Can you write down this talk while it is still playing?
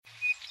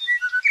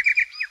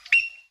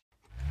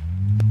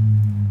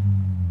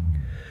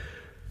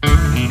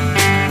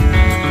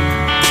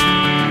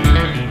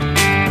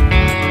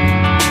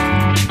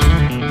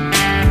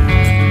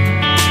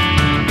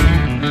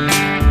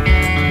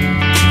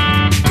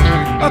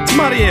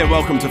Maria,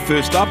 welcome to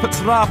First Up. It's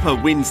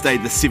Rapa, Wednesday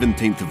the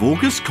 17th of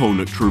August. Ko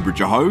Nick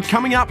Trubridge aho.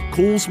 Coming up,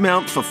 calls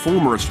mount for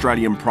former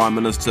Australian Prime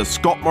Minister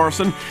Scott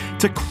Morrison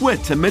to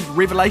quit amid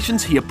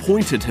revelations he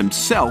appointed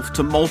himself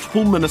to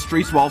multiple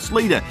ministries whilst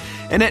leader.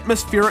 An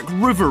atmospheric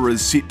river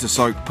is set to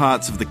soak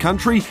parts of the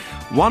country.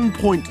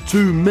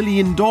 $1.2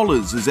 million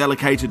is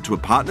allocated to a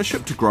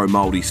partnership to grow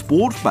Māori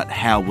sport, but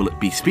how will it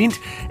be spent?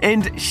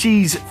 And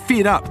she's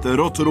fed up, the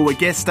Rotorua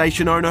gas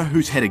station owner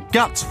who's had a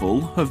guts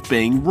full of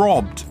being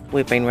robbed.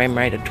 We've been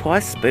ram-raided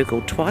twice,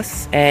 burgled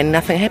twice, and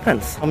nothing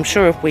happens. I'm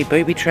sure if we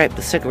booby-trap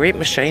the cigarette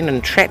machine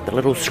and trap the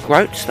little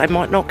scroats, they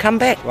might not come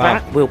back. Wow.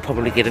 But we'll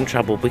probably get in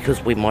trouble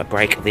because we might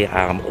break their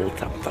arm or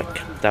something.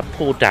 The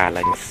poor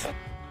darlings.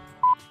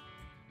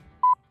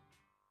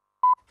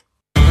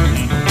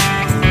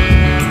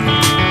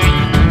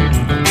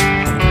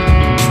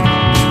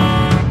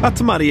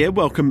 Atamaria,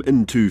 welcome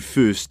into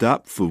First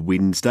Up for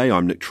Wednesday.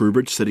 I'm Nick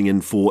Trubridge, sitting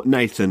in for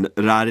Nathan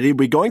Rarere.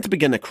 We're going to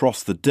begin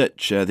across the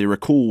ditch. There are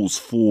calls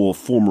for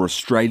former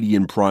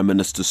Australian Prime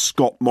Minister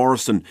Scott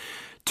Morrison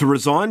to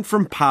resign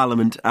from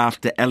Parliament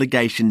after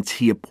allegations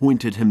he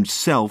appointed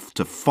himself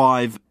to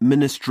 5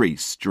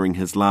 ministries during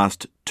his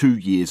last 2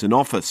 years in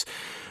office.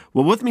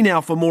 Well, with me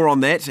now for more on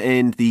that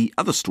and the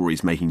other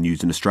stories making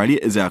news in Australia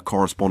is our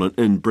correspondent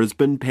in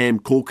Brisbane, Pam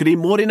Corkery.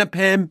 Morena,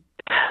 Pam.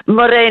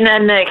 Morena,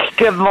 Nick,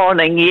 good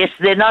morning. Yes,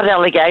 they're not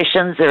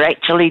allegations, they're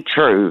actually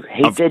true.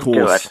 He did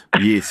do it.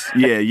 Yes,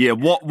 yeah.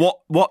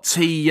 What's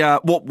he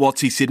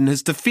said in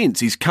his defence?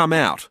 He's come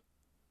out.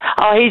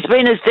 Oh, he's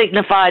been as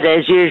dignified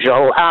as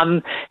usual.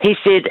 He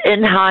said,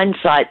 in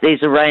hindsight,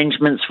 these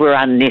arrangements were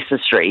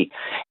unnecessary.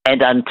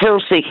 And until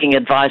seeking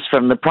advice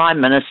from the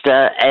Prime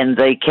Minister and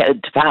the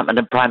Department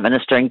of Prime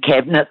Minister and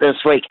Cabinet this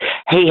week,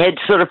 he had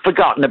sort of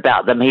forgotten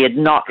about them. He had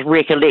not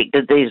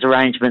recollected these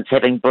arrangements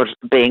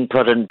being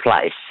put in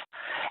place.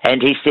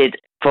 And he said,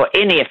 for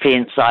any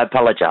offence, I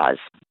apologise.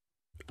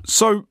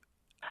 So,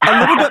 a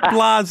little bit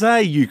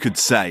blasé, you could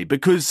say,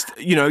 because,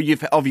 you know,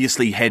 you've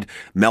obviously had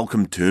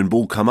Malcolm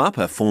Turnbull come up,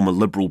 a former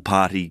Liberal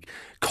Party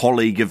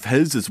colleague of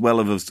his, as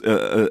well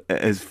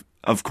as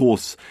of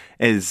course,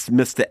 as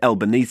Mr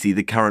Albanese,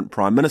 the current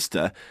Prime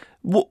Minister.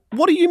 What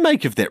do you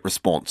make of that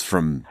response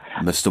from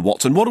Mr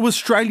Watson? What do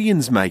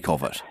Australians make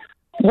of it?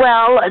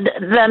 Well,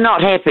 they're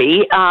not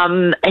happy.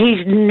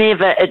 He's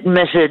never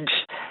admitted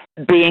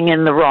being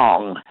in the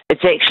wrong.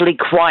 It's actually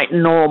quite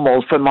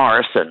normal for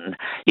Morrison.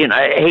 You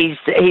know, he's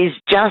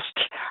just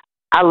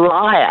a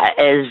liar,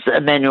 as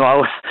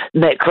Emmanuel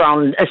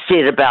Macron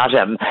said about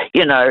him.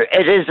 You know,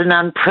 it is an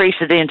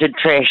unprecedented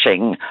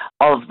trashing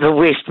of the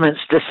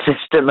Westminster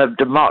system of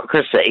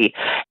democracy.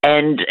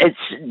 And it's,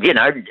 you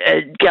know,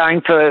 going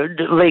for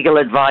legal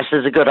advice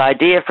is a good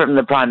idea from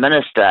the Prime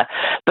Minister.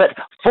 But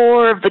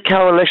 4 of the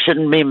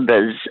coalition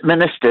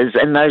ministers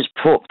in those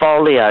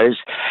portfolios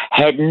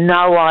had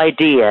no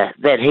idea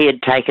that he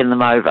had taken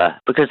them over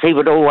because he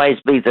would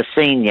always be the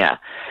senior.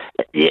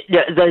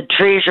 The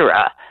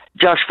Treasurer,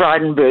 Josh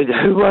Frydenberg,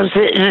 who was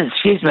his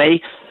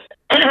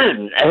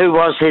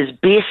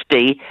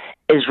bestie,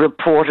 is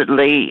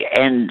reportedly,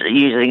 and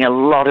using a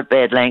lot of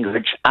bad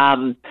language,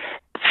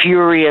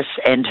 furious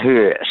and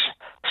hurt.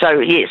 So,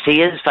 yes,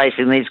 he is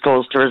facing these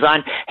calls to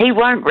resign. He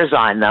won't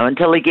resign, though,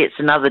 until he gets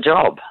another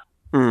job.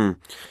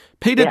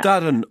 Peter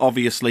Dutton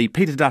obviously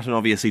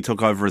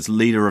took over as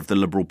leader of the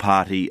Liberal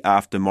Party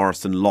after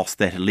Morrison lost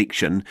that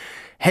election.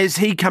 Has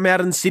he come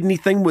out and said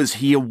anything? Was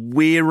he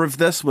aware of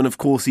this when, of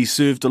course, he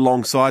served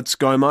alongside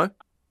ScoMo?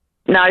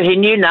 No, he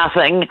knew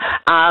nothing.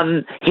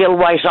 He'll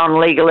wait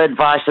on legal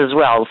advice as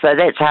well, so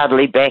that's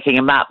hardly backing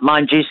him up.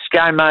 Mind you,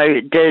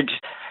 ScoMo did,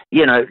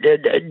 you know,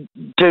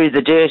 do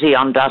the dirty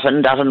on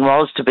Dutton. Dutton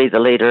was to be the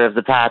leader of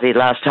the party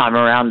last time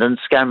around, and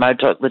ScoMo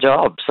took the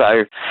job.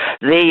 So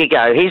there you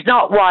go. He's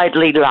not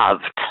widely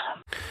loved.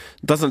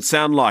 Doesn't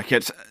sound like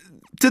it.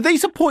 Do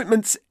these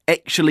appointments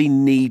actually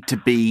need to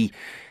be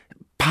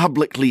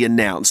publicly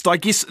announced? I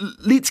guess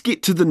let's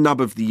get to the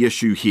nub of the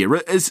issue here.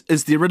 Is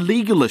there a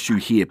legal issue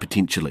here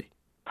potentially?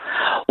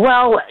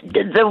 Well,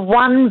 the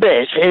one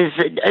bit is,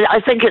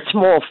 I think it's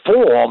more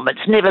form.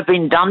 It's never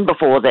been done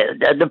before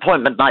that an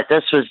appointment like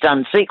this was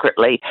done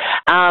secretly.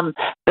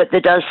 But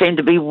there does seem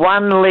to be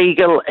one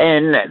legal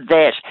in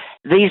that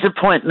these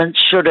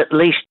appointments should at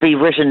least be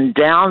written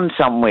down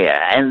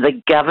somewhere, and the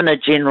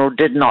Governor-General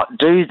did not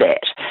do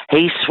that.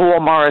 He swore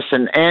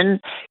Morrison in,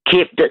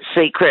 kept it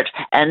secret,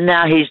 and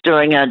now he's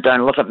doing a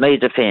don't look at me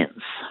defence.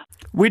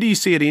 Where do you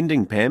see it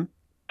ending, Pam?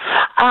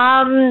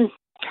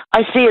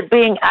 I see it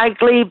being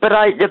ugly, but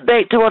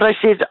back to what I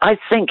said, I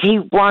think he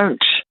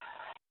won't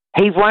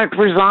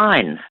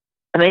resign.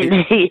 I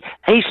mean,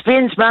 he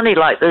spends money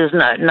like there's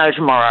no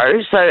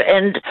tomorrow, so,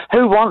 and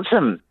who wants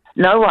him?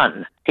 No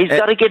one. He's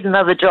got to get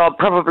another job,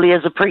 probably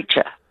as a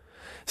preacher.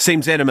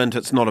 Seems adamant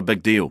it's not a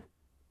big deal.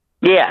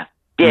 Yeah,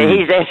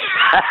 he's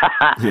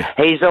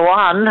the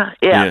one.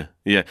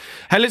 Yeah.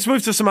 Hey, let's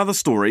move to some other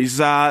stories.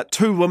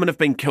 2 women have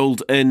been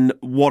killed in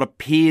what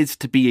appears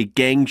to be a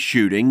gang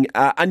shooting.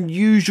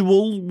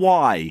 Unusual,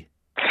 why?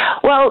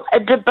 Well, Well, a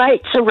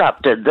debate's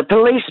erupted. The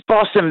police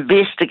boss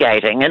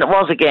investigating, and it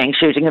was a gang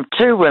shooting of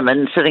two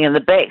women sitting in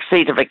the back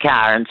seat of a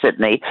car in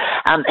Sydney.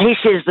 He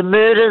says the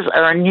murders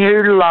are a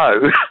new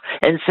low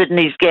in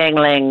Sydney's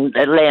gangland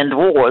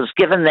wars,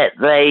 given that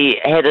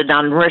they had an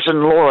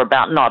unwritten law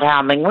about not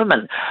harming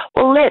women.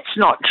 Well, that's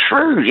not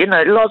true. You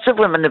know, lots of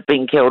women have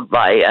been killed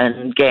by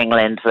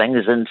gangland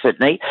things in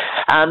Sydney.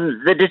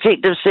 The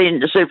detective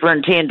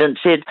superintendent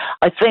said,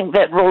 I think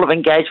that rule of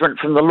engagement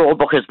from the law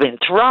book has been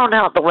thrown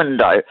out the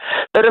window.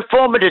 But a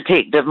former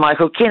detective,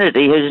 Michael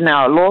Kennedy, who's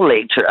now a law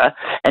lecturer,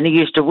 and he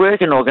used to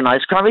work in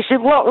organised crime, he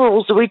said, what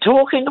rules are we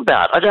talking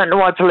about? I don't know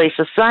why police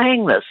are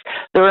saying this.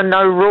 There are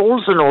no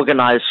rules in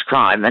organised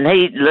crime. And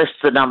he lists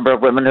the number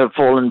of women who have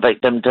fallen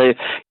victim to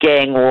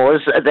gang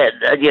wars that,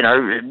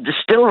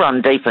 still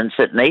run deep in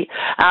Sydney.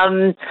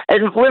 And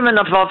women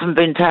have often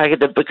been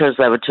targeted because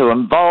they were too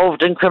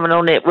involved in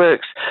criminal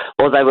networks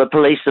or they were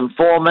police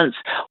informants.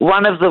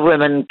 One of the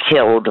women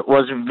killed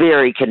was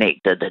very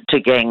connected to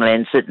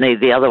gangland Sydney.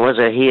 The other was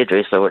a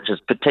hairdresser, which is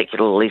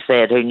particularly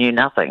sad, who knew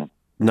nothing.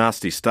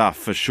 Nasty stuff,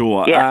 for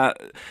sure. Yeah.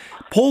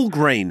 Paul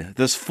Green,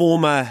 this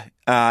former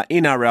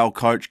NRL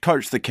coach,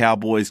 coached the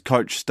Cowboys,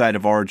 coached State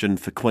of Origin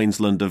for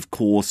Queensland, of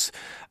course,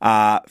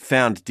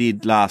 found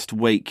dead last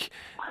week.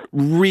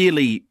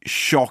 Really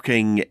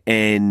shocking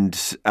and,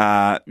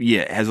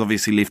 has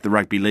obviously left the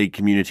rugby league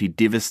community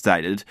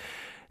devastated.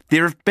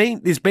 There's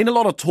been a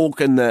lot of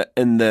talk in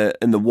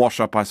the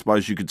wash up, I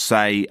suppose you could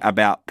say,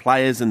 about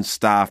players and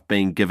staff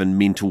being given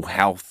mental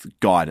health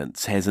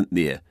guidance, hasn't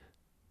there?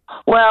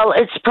 Well,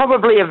 it's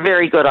probably a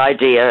very good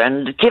idea.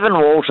 And Kevin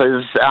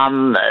Walters,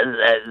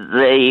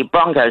 the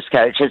Broncos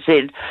coach, has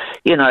said,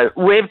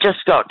 we've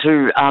just got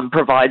to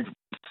provide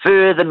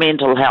further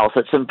mental health.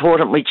 It's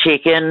important we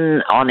check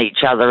in on each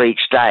other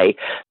each day,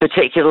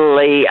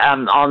 particularly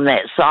on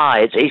that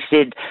side. He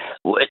said,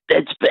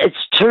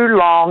 it's too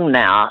long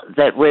now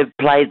that we've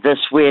played this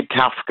we're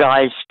tough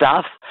guys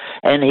stuff,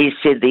 and he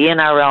said the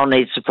NRL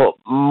needs to put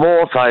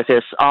more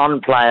focus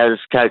on players,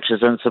 coaches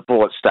and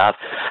support staff.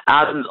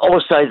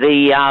 Also,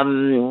 the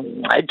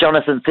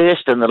Jonathan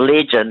Thurston, the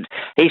legend,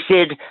 he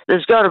said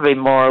there's got to be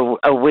more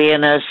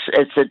awareness.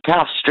 It's a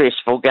tough,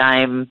 stressful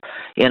game.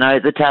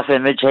 The tough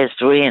image has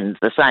to end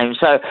the same.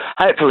 So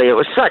hopefully it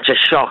was such a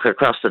shock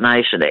across the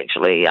nation,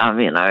 actually,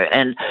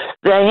 and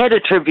they had a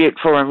tribute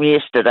for him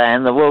yesterday,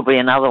 and there will be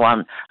another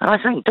one. And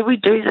I think, do we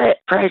do that,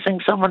 praising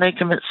someone who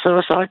commits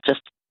suicide?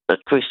 Just a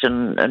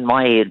question in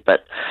my head.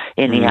 But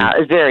anyhow,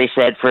 it's very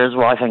sad for his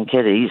wife and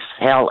kiddies,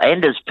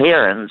 and his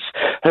parents,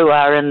 who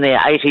are in their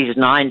 80s,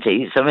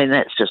 90s. I mean,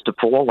 that's just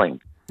appalling.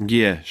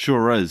 Yeah,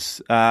 sure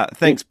is.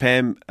 Thanks,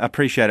 Pam.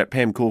 Appreciate it.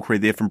 Pam Corkery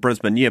there from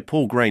Brisbane. Yeah,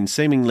 Paul Green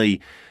seemingly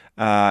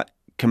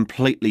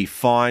completely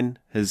fine.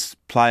 His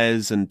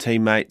players and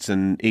teammates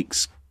and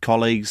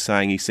ex-colleagues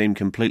saying he seemed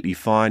completely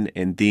fine,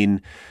 and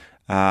then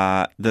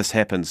this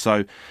happened.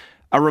 So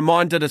a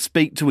reminder to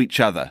speak to each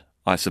other,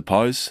 I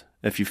suppose.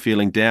 If you're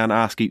feeling down,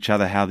 ask each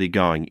other how they're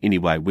going.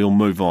 Anyway, we'll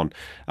move on.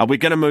 We're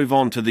going to move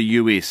on to the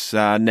US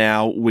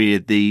now, where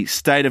the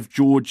state of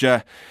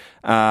Georgia...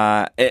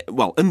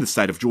 in the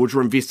state of Georgia,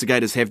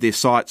 investigators have their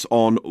sights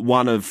on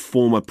one of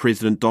former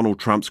President Donald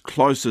Trump's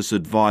closest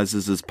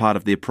advisors as part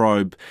of their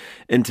probe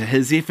into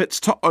his efforts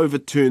to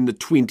overturn the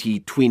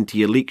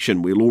 2020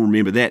 election. We'll all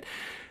remember that.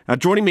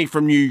 Joining me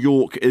from New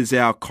York is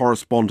our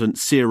correspondent,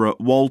 Sarah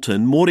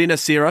Walton. Morena,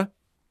 Sarah.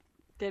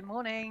 Good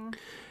morning.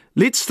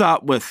 Let's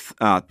start with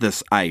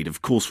this aid.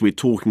 Of course, we're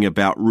talking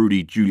about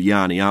Rudy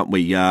Giuliani, aren't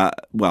we?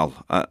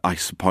 I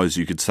suppose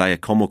you could say a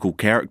comical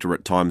character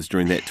at times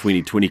during that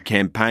 2020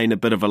 campaign. A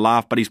bit of a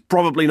laugh, but he's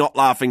probably not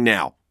laughing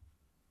now.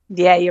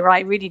 Yeah, you're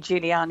right. Rudy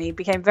Giuliani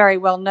became very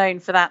well known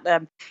for that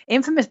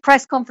infamous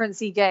press conference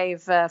he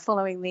gave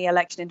following the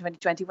election in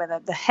 2020, where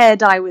the hair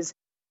dye was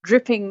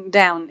dripping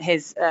down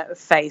his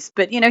face.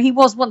 But, he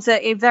was once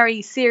a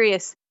very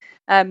serious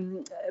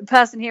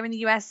person here in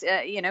the US.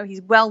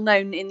 He's well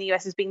known in the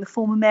US as being the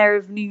former mayor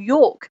of New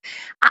York.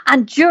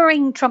 And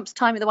during Trump's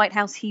time at the White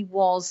House, he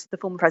was the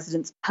former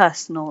president's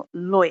personal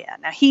lawyer.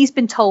 Now, he's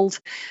been told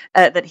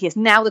that he is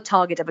now the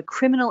target of a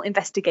criminal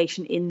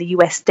investigation in the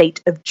US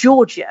state of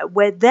Georgia,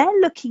 where they're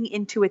looking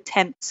into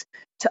attempts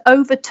to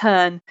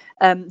overturn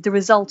the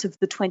result of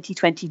the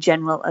 2020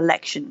 general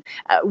election.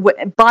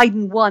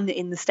 Biden won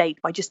in the state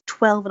by just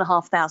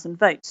 12,500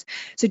 votes.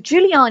 So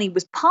Giuliani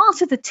was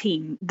part of the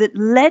team that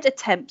led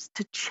attempts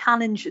to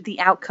challenge the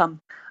outcome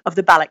of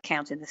the ballot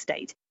count in the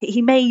state.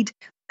 He made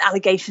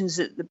allegations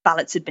that the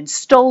ballots had been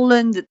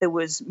stolen, that there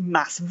was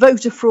mass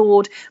voter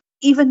fraud,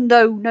 even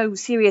though no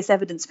serious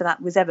evidence for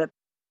that was ever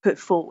put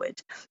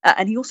forward.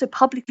 And he also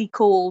publicly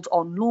called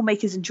on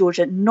lawmakers in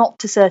Georgia not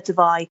to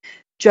certify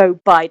Joe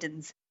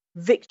Biden's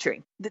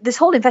victory. This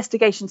whole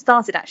investigation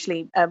started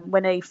actually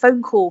when a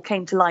phone call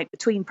came to light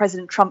between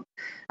President Trump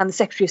and the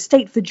Secretary of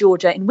State for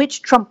Georgia, in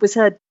which Trump was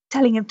heard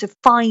telling him to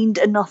find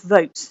enough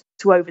votes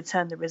to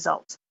overturn the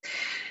result.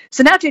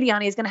 So now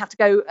Giuliani is going to have to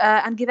go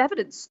and give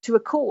evidence to a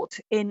court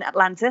in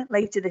Atlanta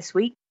later this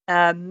week.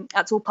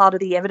 That's all part of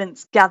the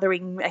evidence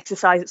gathering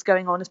exercise that's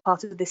going on as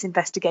part of this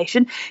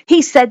investigation.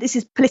 He said this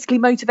is politically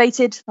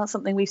motivated. That's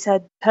something we've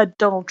heard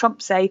Donald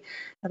Trump say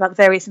about the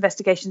various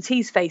investigations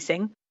he's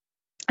facing.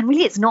 And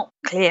really, it's not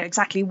clear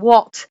exactly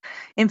what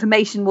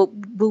information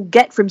we'll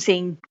get from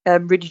seeing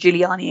Rudy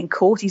Giuliani in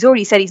court. He's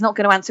already said he's not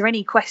going to answer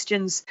any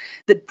questions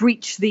that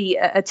breach the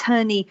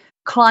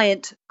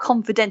attorney-client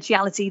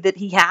confidentiality that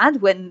he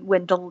had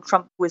when Donald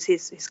Trump was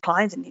his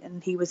client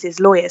and he was his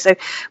lawyer. So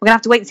we're going to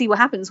have to wait and see what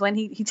happens when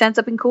he turns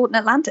up in court in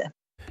Atlanta.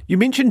 You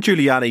mentioned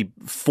Giuliani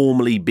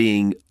formerly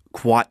being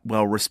quite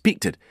well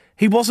respected.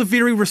 He was a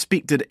very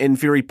respected and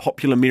very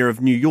popular mayor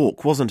of New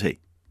York, wasn't he?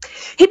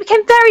 He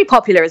became very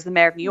popular as the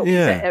mayor of New York.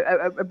 Yeah. He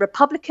was a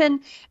Republican.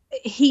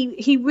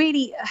 He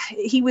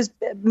was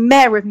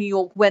mayor of New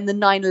York when the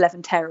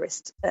 9/11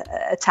 terrorist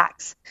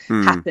attacks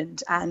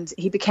happened, and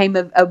he became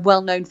a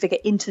well-known figure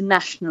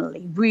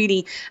internationally,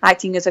 really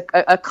acting as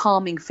a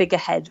calming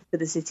figurehead for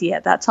the city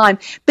at that time.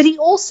 But he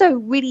also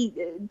really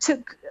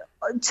took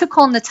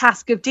on the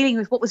task of dealing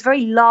with what was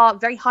very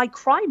high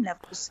crime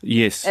levels.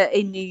 Yes.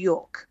 In New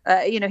York.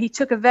 He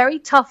took a very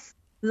tough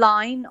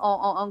line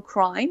on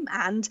crime,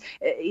 and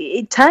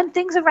it turned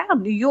things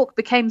around. New York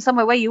became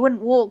somewhere where you wouldn't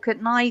walk at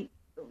night.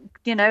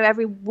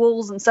 Every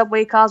walls and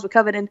subway cars were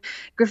covered in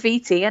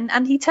graffiti,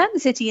 and he turned the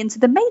city into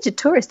the major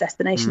tourist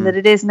destination that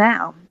it is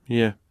now.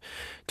 Yeah,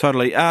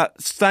 totally.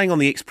 Staying on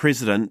the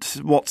ex-president,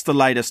 what's the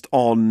latest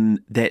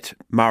on that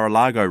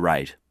Mar-a-Lago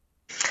raid?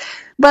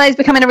 Well, it's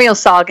becoming a real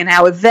saga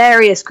now, with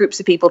various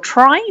groups of people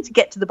trying to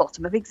get to the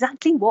bottom of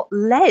exactly what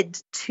led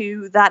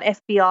to that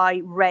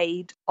FBI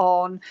raid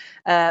on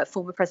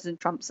former President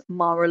Trump's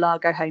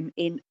Mar-a-Lago home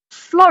in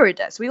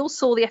Florida. So we all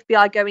saw the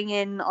FBI going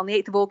in on the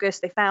 8th of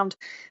August. They found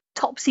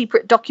top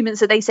secret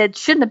documents that they said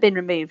shouldn't have been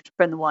removed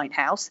from the White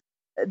House.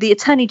 The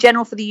Attorney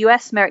General for the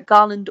US, Merrick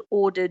Garland,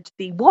 ordered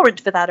the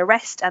warrant for that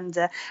arrest and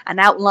an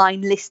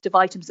outline list of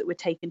items that were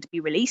taken to be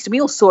released. And we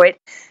all saw it,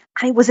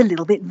 and it was a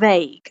little bit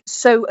vague.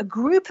 So a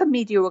group of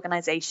media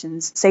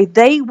organizations say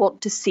they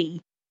want to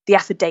see the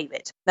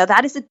affidavit. Now,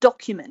 that is a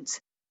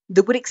document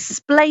that would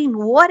explain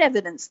what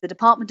evidence the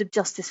Department of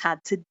Justice had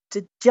to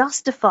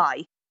justify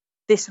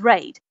this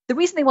raid. The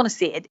reason they want to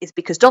see it is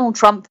because Donald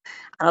Trump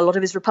and a lot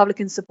of his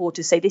Republican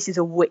supporters say this is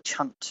a witch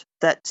hunt,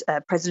 that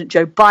President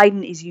Joe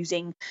Biden is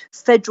using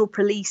federal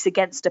police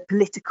against a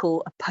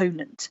political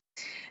opponent.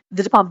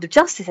 The Department of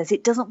Justice says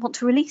it doesn't want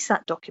to release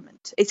that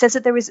document. It says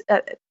that there is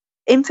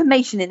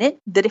information in it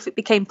that, if it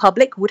became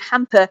public, would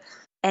hamper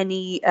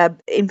any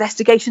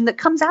investigation that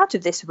comes out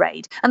of this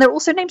raid. And there are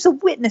also names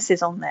of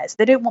witnesses on there, so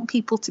they don't want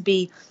people to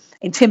be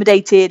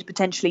intimidated,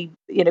 potentially,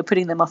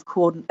 putting them off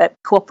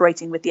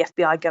cooperating with the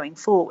FBI going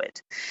forward.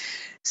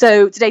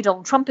 So today,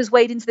 Donald Trump has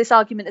weighed into this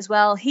argument as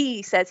well.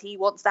 He says he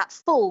wants that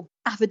full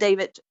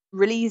affidavit,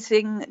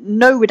 releasing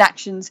no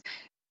redactions.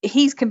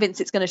 He's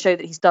convinced it's going to show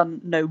that he's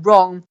done no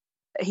wrong.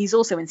 He's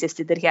also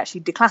insisted that he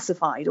actually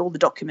declassified all the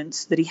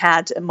documents that he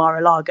had at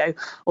Mar-a-Lago,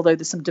 although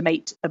there's some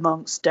debate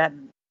amongst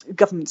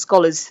government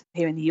scholars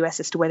here in the US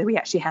as to whether he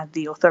actually had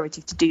the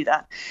authority to do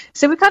that.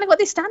 So we've kind of got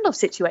this standoff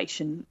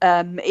situation.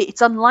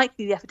 It's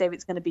unlikely the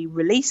affidavit's going to be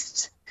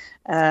released,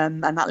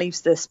 and that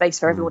leaves the space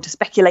for everyone to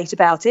speculate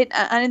about it.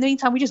 And in the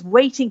meantime, we're just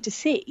waiting to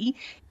see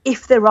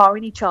if there are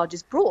any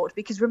charges brought.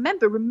 Because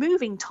remember,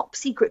 removing top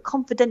secret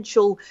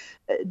confidential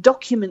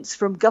documents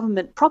from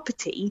government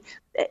property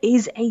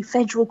is a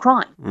federal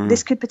crime.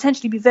 This could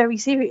potentially be very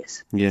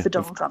serious for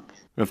Donald Trump.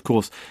 Of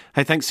course.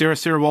 Hey, thanks, Sarah.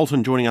 Sarah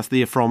Walton joining us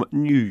there from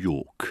New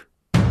York.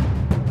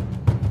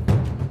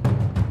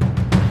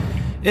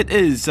 It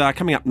is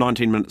coming up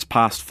 19 minutes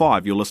past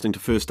 5. You're listening to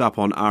First Up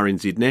on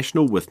RNZ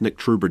National with Nick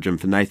Trubridge and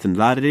for Nathan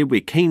Lardere.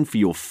 We're keen for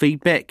your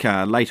feedback.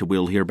 Later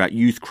we'll hear about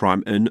youth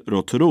crime in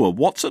Rotorua.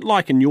 What's it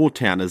like in your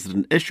town? Is it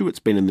an issue?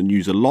 It's been in the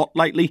news a lot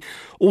lately.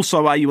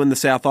 Also, are you in the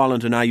South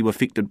Island and are you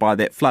affected by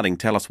that flooding?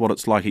 Tell us what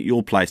it's like at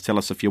your place. Tell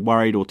us if you're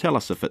worried, or tell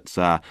us if it's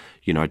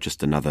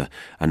just another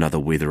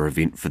weather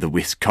event for the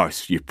West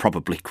Coast. You're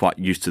probably quite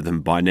used to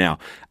them by now.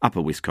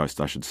 Upper West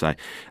Coast, I should say.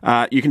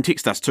 You can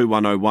text us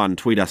 2101,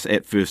 tweet us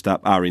at First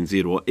Up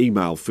RNZ, or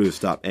email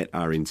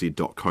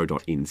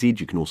firstup@rnz.co.nz.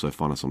 You can also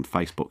find us on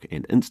Facebook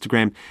and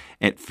Instagram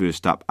at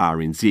First Up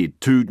RNZ.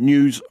 To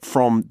news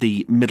from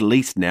the Middle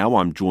East now.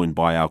 I'm joined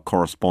by our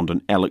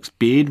correspondent Alex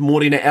Baird.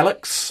 Morning,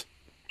 Alex.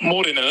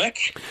 Morning,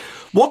 Nick.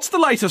 What's the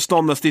latest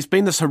on this? There's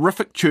been this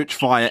horrific church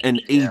fire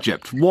in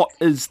Egypt. What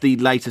is the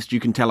latest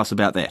you can tell us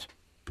about that?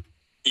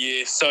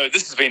 Yeah, so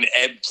this has been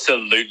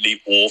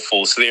absolutely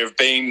awful. So there have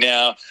been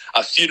now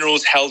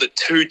funerals held at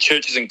 2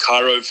 churches in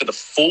Cairo for the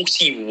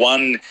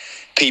 41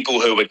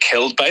 people who were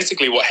killed.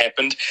 Basically what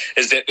happened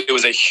is that there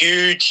was a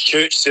huge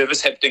church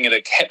service happening at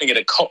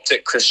a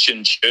Coptic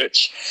Christian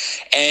church.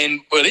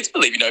 And, well, let's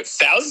believe,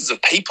 thousands of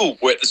people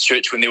were at this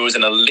church when there was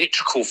an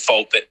electrical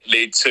fault that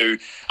led to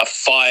a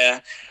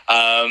fire.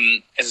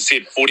 As I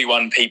said,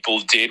 41 people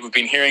dead. We've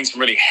been hearing some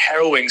really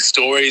harrowing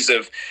stories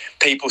of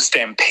people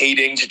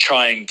stampeding to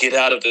try and get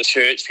out of the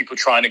church, people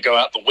trying to go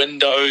out the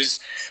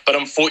windows. But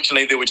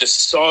unfortunately, there were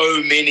just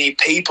so many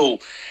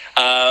people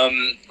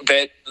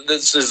that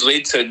this has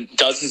led to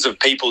dozens of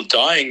people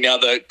dying. Now,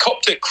 the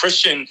Coptic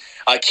Christian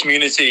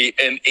community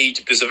in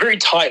Egypt is a very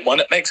tight one.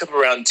 It makes up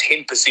around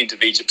 10%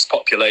 of Egypt's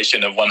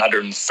population of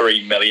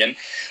 103 million.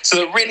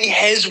 So it really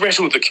has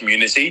rattled the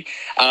community.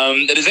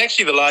 It is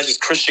actually the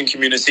largest Christian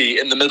community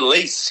in the Middle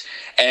East,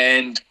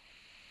 and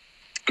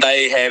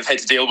they have had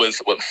to deal with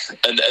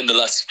in the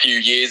last few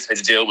years, had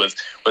to deal with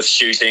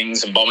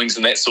shootings and bombings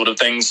and that sort of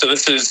thing. So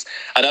this is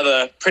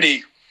another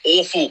pretty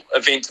awful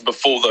event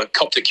before the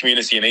Coptic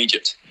community in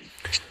Egypt.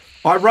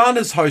 Iran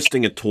is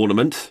hosting a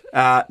tournament,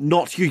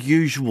 not your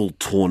usual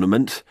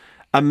tournament,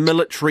 a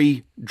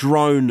military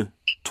drone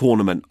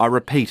tournament. I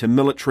repeat, a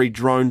military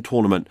drone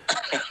tournament.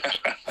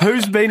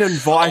 Who's been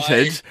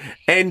invited,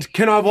 and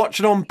can I watch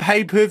it on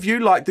pay-per-view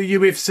like the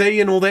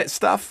UFC and all that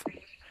stuff?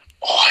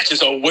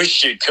 I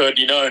wish you could.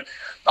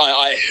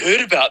 I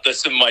heard about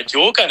this and my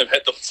jaw kind of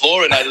hit the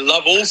floor, and I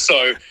love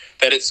also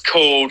that it's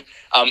called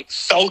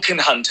falcon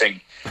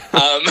hunting.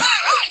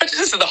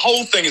 The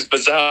whole thing is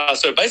bizarre.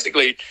 So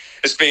basically,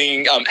 it's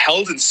being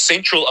held in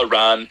central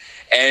Iran,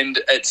 and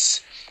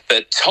it's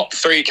the top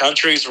 3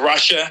 countries,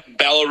 Russia,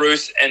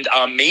 Belarus, and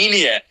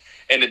Armenia,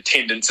 in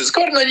attendance. It's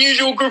quite an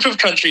unusual group of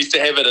countries to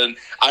have it, an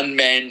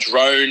unmanned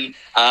drone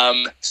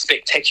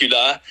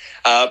spectacular.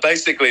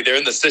 Basically, they're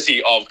in the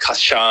city of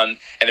Kashan,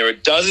 and there are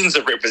dozens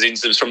of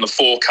representatives from the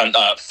four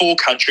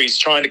countries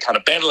trying to kind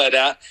of battle it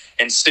out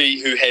and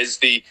see who has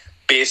the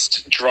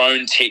best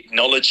drone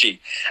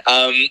technology.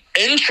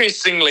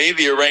 Interestingly,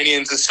 the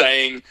Iranians are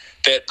saying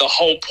that the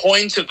whole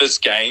point of this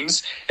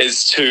games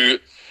is to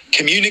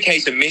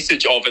communicate a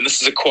message of, and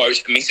this is a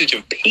quote, a message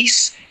of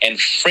peace and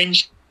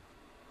friendship,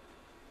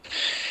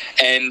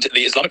 and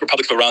the Islamic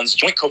Republic of Iran's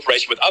joint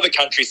cooperation with other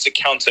countries to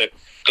counter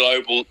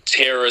global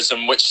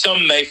terrorism, which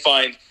some may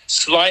find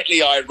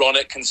slightly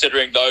ironic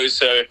considering those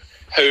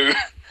who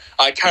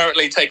are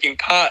currently taking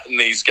part in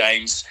these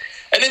games.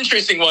 An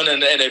interesting one,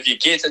 and if you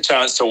get a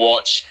chance to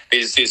watch,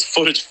 there's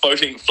footage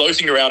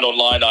floating around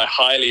online. I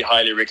highly,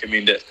 highly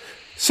recommend it.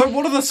 So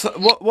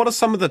what are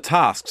some of the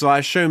tasks? I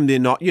assume they're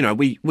not,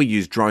 we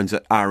use drones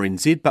at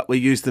RNZ, but we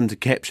use them to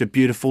capture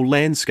beautiful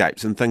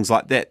landscapes and things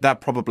like that. They're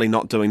probably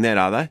not doing that,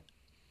 are they?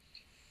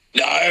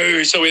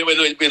 No, so we're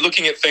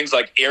looking at things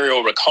like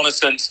aerial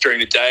reconnaissance during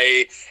the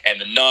day and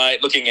the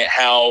night, looking at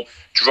how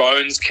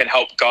drones can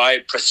help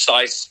guide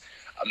precise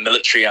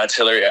military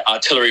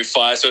artillery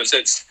fire. So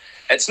it's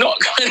not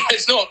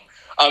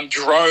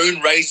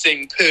drone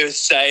racing per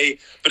se,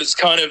 but it's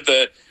kind of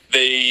the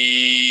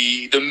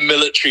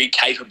military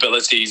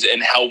capabilities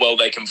and how well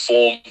they can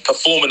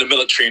perform in a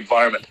military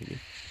environment.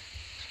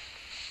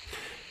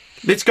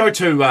 Let's go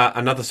to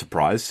another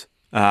surprise.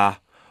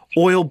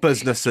 Oil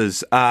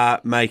businesses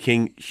are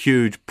making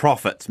huge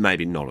profits.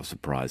 Maybe not a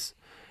surprise.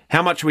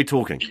 How much are we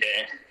talking?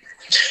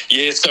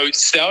 Yeah. So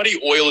Saudi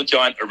oil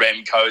giant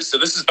Aramco. So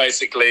this is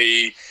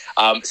basically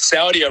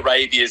Saudi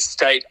Arabia's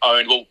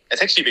state-owned, well,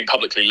 it's actually been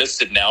publicly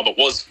listed now, but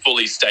was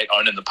fully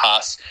state-owned in the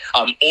past,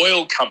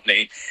 oil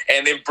company.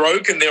 And they've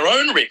broken their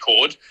own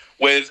record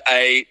with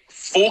a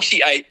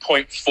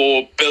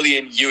 $48.4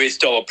 billion US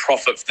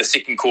profit for the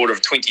second quarter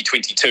of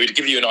 2022. To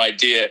give you an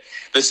idea,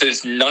 this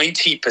is a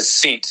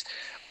 90%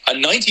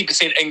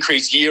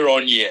 increase year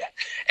on year.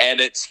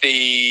 And it's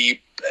the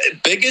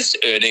biggest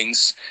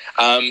earnings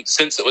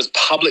since it was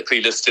publicly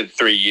listed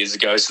 3 years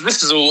ago. So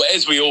this is all,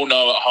 as we all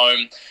know at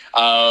home,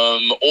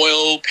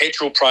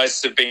 petrol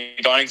prices have been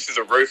going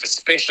through the roof,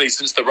 especially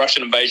since the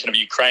Russian invasion of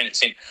Ukraine. It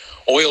sent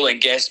oil and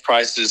gas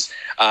prices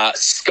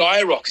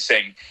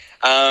skyrocketing.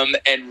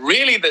 And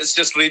really that's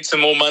just led to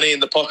more money in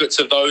the pockets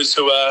of those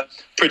who are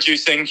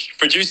producing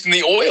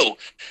the oil.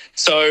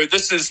 So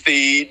this is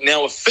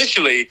now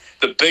officially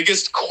the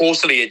biggest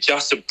quarterly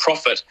adjusted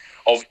profit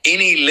of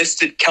any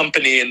listed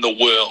company in the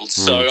world.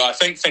 So I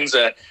think things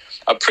are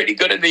pretty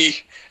good in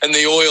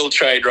the oil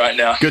trade right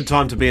now. Good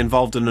time to be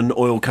involved in an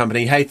oil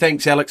company. Hey,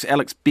 thanks, Alex.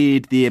 Alex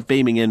Beard there,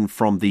 beaming in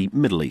from the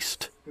Middle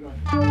East.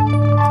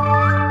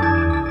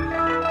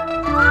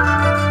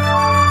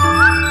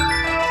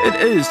 It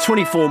is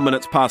 24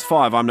 minutes past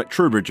 5. I'm Nick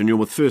Trubridge and you're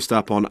with First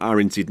Up on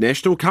RNZ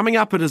National. Coming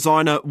up, a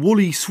designer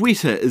woolly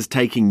sweater is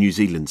taking New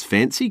Zealand's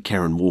fancy.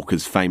 Karen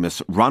Walker's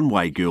famous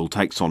Runway Girl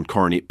takes on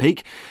Coronet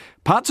Peak.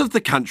 Parts of the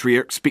country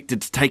are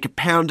expected to take a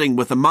pounding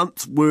with a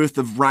month's worth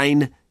of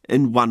rain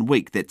in 1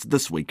 week. That's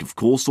this week, of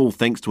course, all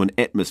thanks to an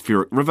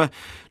atmospheric river.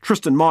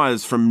 Tristan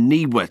Myers from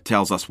Niwa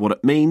tells us what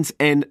it means,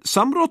 and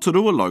some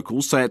Rotorua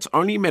locals say it's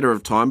only a matter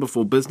of time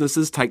before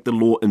businesses take the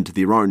law into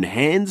their own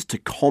hands to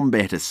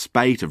combat a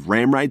spate of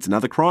ram raids and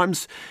other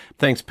crimes.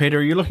 Thanks, Peter.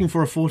 Are you looking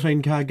for a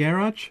 14-car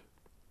garage?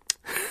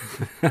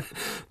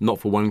 Not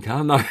for one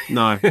car, no.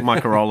 No,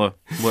 my Corolla.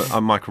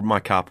 My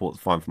carport's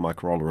fine for my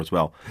Corolla as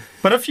well.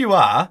 But if you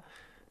are,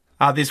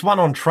 there's one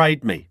on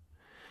Trade Me,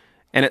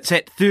 and it's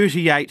at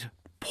 38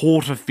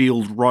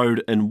 Porterfield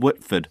Road in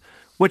Whitford,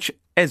 which,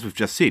 as we've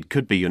just said,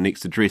 could be your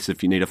next address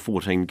if you need a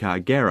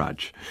 14-car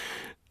garage.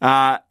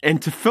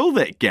 And to fill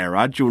that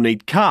garage, you'll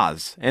need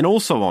cars. And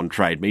also on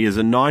Trade Me is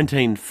a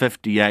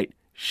 1958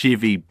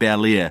 Chevy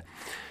Bel Air,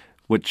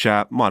 which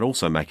might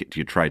also make it to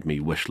your Trade Me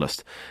wish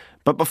list.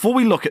 But before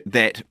we look at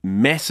that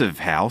massive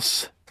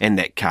house and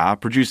that car,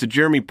 producer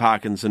Jeremy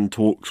Parkinson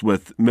talks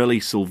with Millie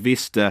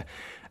Sylvester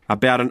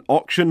about an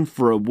auction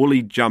for a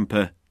woolly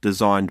jumper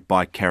designed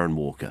by Karen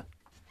Walker.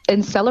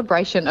 In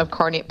celebration of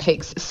Coronet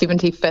Peak's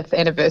 75th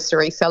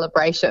anniversary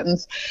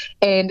celebrations,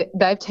 and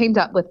they've teamed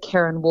up with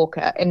Karen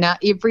Walker, and now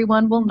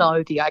everyone will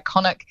know the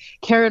iconic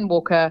Karen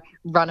Walker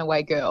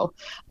Runaway Girl.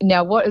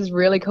 Now, what is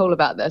really cool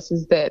about this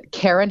is that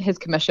Karen has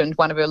commissioned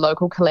one of her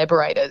local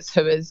collaborators,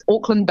 who is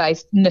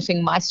Auckland-based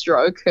knitting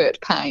maestro Kurt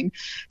Payne,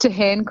 to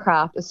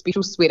handcraft a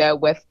special sweater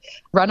with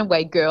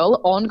Runaway Girl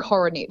on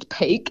Coronet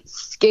Peak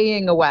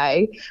skiing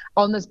away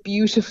on this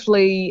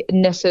beautifully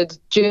knitted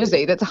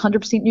jersey that's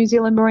 100% New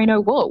Zealand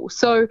merino wool.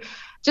 So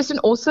just an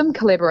awesome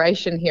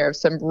collaboration here of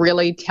some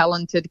really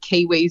talented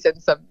Kiwis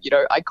and some,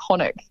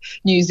 iconic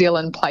New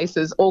Zealand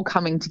places all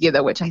coming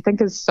together, which I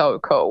think is so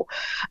cool.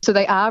 So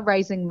they are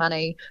raising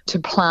money to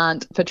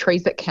plant for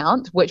Trees That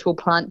Count, which will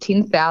plant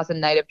 10,000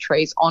 native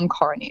trees on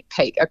Coronet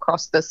Peak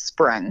across this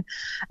spring.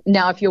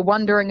 Now, if you're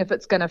wondering if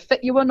it's going to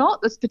fit you or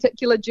not, this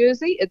particular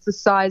jersey, it's a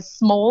size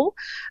small,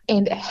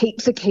 and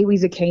heaps of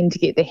Kiwis are keen to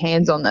get their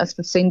hands on this.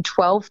 We've seen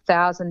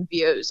 12,000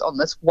 views on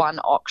this one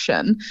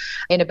auction,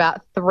 and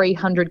about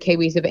 300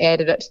 Kiwis have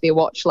added it to their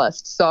watch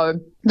list. So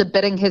the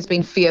bidding has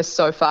been fierce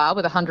so far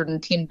with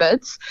 110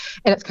 bids,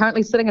 and it's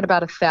currently sitting at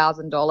about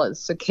 $1,000.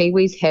 So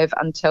Kiwis have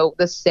until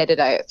this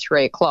Saturday at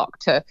 3:00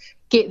 to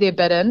get their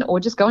bid in,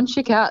 or just go and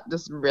check out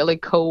this really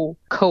cool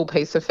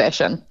piece of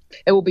fashion.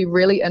 It will be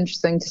really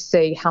interesting to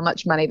see how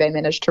much money they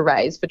manage to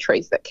raise for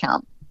Trees That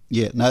Count.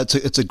 Yeah, no,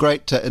 it's a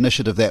great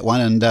initiative, that one,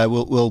 and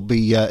we'll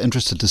be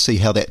interested to see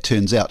how that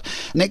turns out.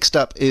 Next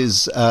up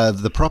is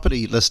the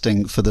property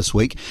listing for this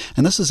week,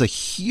 and this is a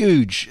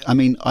huge, I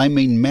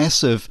mean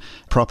massive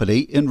property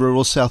in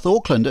rural South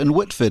Auckland in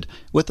Whitford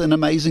with an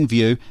amazing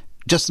view,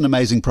 just an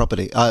amazing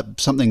property,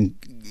 something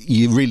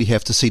you really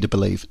have to see to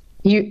believe.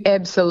 You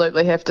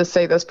absolutely have to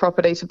see this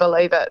property to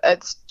believe it.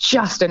 It's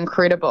just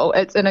incredible.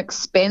 It's an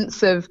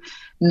expansive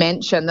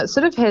mansion that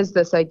sort of has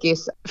this, I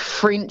guess,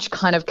 French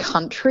kind of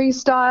country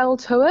style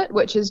to it,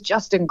 which is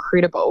just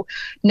incredible.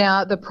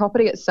 Now, the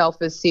property itself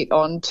is set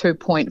on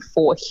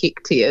 2.4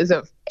 hectares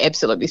of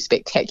absolutely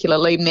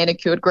spectacularly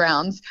manicured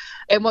grounds.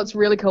 And what's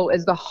really cool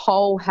is the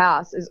whole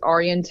house is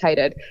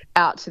orientated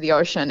out to the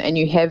ocean, and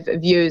you have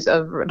views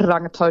of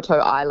Rangitoto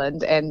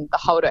Island and the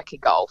Hauraki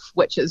Gulf,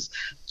 which is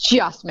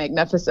just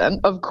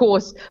magnificent. Of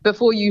course,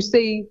 before you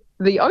see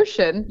the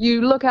ocean,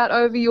 you look out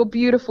over your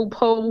beautiful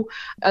pool,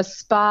 a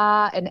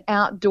spa, an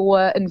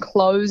outdoor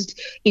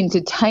enclosed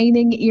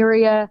entertaining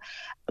area.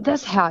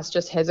 This house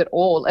just has it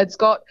all. It's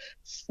got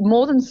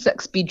more than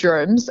 6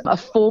 bedrooms, a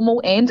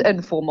formal and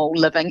informal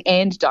living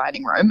and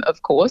dining room,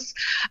 of course,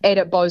 and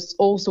it boasts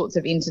all sorts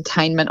of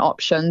entertainment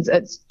options.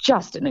 It's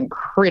just an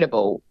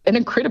incredible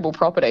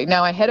property.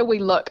 Now, I had a wee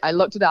look. I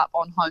looked it up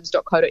on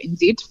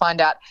homes.co.nz to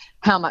find out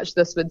how much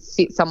this would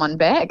set someone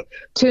back.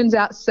 Turns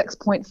out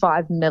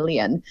 6.5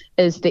 million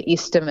is the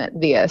estimate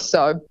there.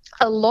 So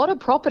a lot of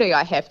property,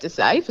 I have to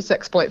say, for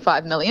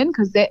 6.5 million,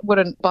 because that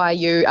wouldn't buy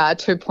you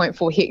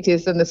 2.4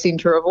 hectares in the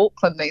centre of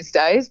Auckland these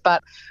days.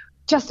 But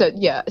just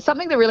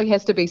something that really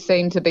has to be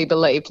seen to be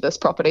believed, this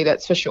property,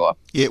 that's for sure.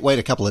 Yeah, wait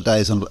a couple of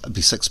days and it'll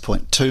be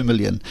 6.2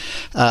 million.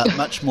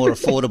 Much more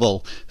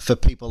affordable for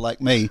people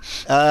like me.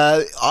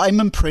 I'm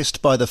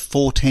impressed by the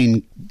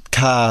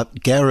 14-car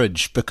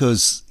garage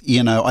because,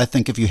 I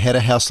think if you had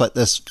a house like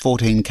this,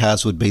 14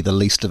 cars would be the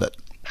least of it.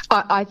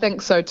 I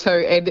think so too,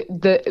 and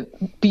the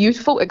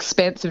beautiful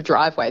expansive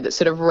driveway that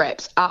sort of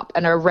wraps up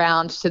and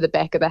around to the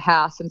back of the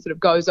house and sort of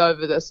goes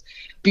over this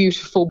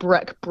beautiful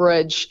brick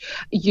bridge.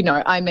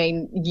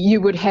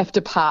 You would have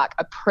to park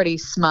a pretty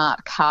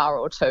smart car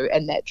or two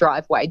in that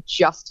driveway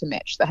just to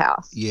match the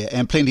house. Yeah,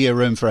 and plenty of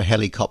room for a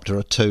helicopter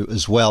or two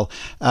as well.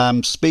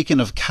 Speaking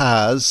of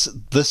cars,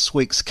 this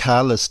week's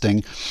car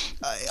listing,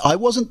 I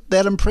wasn't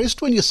that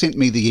impressed when you sent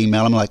me the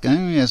email. I'm like,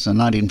 oh, yes, a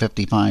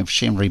 1955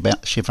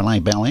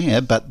 Chevrolet Bel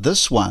Air, but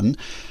this one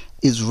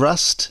is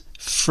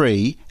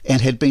rust-free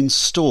and had been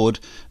stored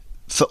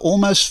for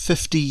almost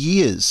 50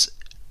 years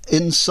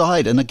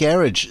inside in a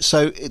garage.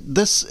 So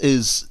this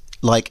is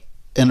like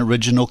an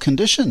original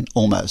condition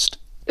almost.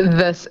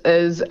 This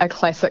is a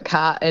classic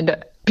car in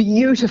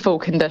beautiful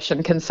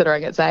condition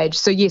considering its age.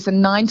 So yes, a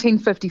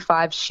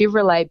 1955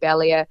 Chevrolet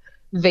Bel Air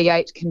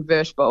V8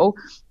 convertible.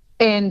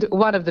 And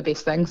one of the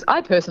best things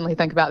I personally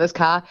think about this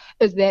car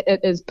is that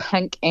it is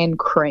pink and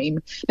cream.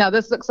 Now,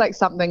 this looks like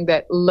something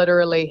that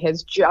literally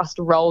has just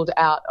rolled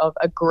out of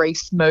a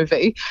Grease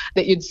movie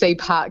that you'd see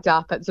parked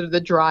up at sort of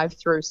the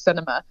drive-through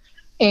cinema.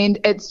 And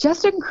it's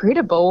just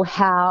incredible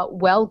how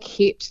well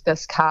kept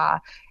this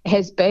car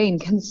has been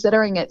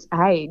considering its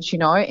age,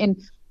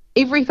 and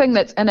everything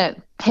that's in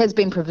it has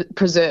been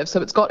preserved.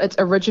 So it's got its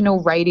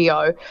original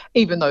radio,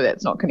 even though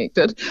that's not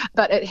connected,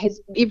 but it has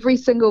every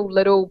single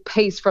little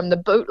piece from the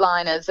boot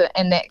liners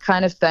and that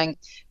kind of thing.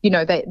 You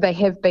know, they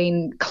have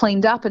been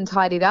cleaned up and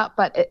tidied up,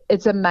 but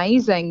it's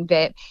amazing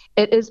that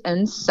it is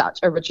in such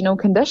original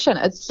condition.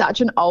 It's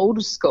such an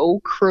old school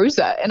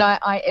cruiser, and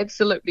I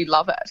absolutely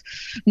love it.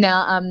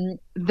 Now,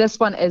 this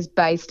one is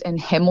based in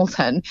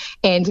Hamilton,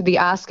 and the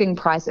asking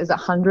price is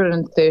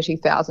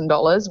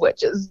 $130,000,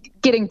 which is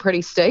getting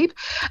pretty steep,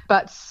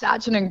 but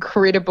such an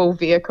incredible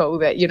vehicle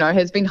that, you know,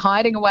 has been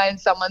hiding away in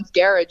someone's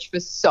garage for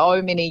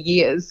so many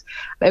years.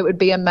 It would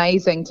be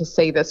amazing to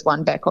see this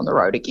one back on the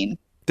road again.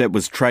 That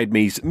was Trade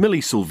Me's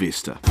Millie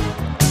Sylvester.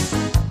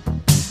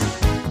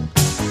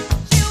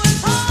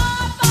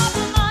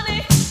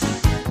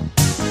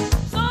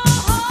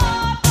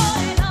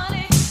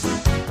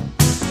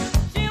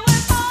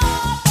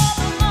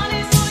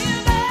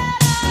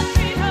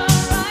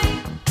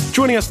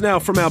 Joining us now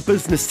from our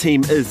business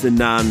team is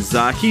Anan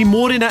Zaki.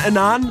 Morena,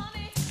 Anan.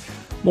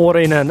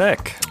 Morena,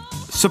 Nick.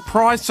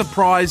 Surprise,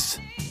 surprise,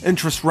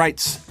 interest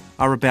rates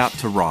are about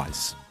to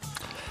rise.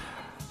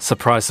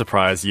 Surprise,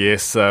 surprise,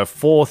 yes.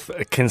 Fourth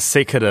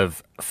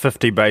consecutive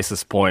 50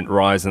 basis point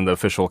rise in the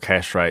official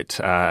cash rate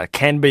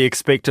can be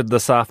expected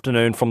this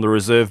afternoon from the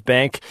Reserve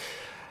Bank.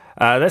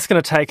 That's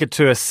going to take it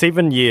to a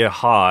 7-year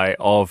high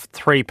of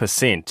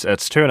 3%.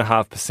 It's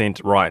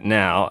 2.5% right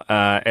now.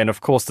 And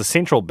of course, the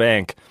central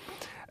bank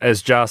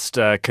is just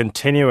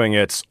continuing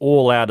its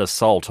all-out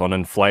assault on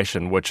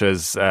inflation, which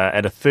is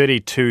at a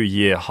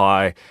 32-year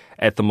high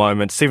at the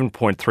moment,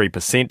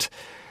 7.3%.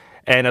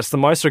 And it's the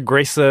most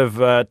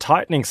aggressive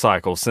tightening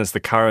cycle since the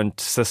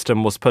current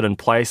system was put in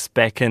place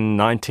back in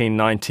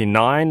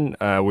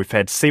 1999. We've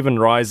had 7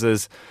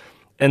 rises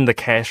in the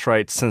cash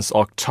rate since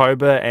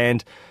October,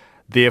 and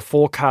their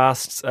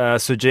forecasts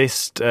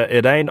suggest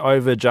it ain't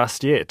over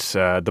just yet.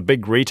 The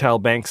big retail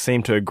banks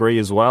seem to agree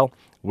as well.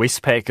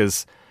 Westpac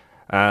is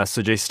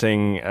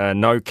suggesting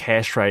no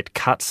cash rate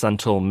cuts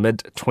until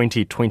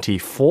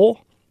mid-2024.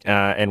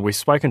 And we've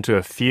spoken to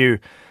a few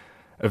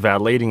of our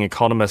leading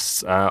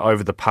economists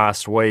over the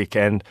past week,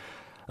 and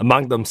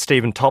among them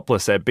Stephen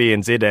Topless at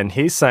BNZ, and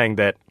he's saying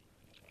that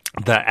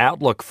the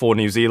outlook for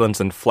New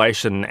Zealand's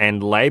inflation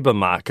and labour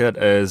market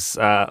is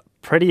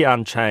pretty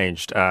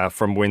unchanged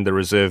from when the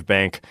Reserve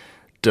Bank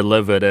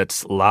delivered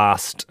its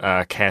last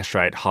cash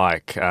rate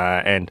hike.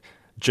 And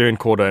June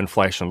quarter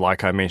inflation,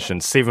 like I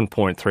mentioned,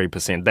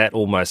 7.3%. That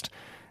almost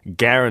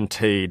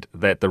guaranteed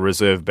that the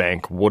Reserve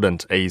Bank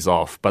wouldn't ease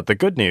off. But the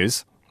good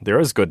news, there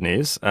is good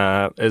news,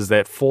 is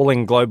that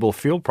falling global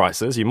fuel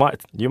prices, you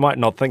might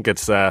not think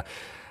it's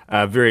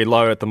very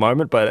low at the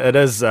moment, but it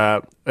is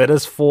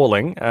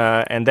falling,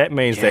 and that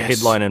means that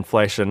headline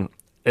inflation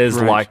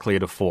is likely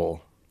to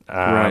fall.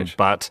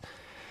 But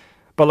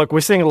look,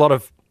 we're seeing a lot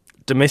of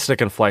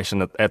domestic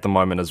inflation at the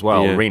moment as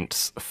well.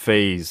 Rents,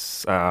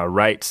 fees,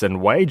 rates,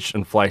 and wage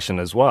inflation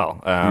as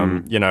well.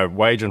 You know,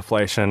 wage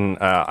inflation,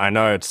 I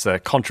know it's a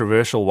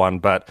controversial one,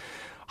 but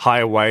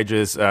higher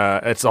wages,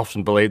 it's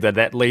often believed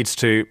that leads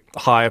to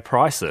higher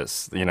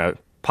prices, you know,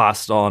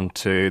 passed on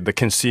to the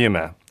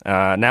consumer.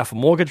 Now, for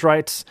mortgage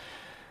rates,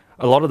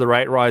 a lot of the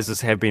rate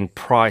rises have been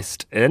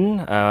priced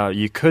in.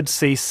 You could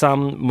see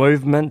some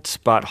movement,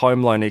 but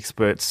home loan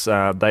experts,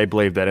 they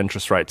believe that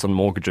interest rates on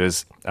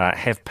mortgages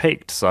have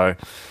peaked. So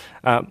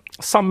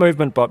some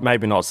movement, but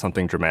maybe not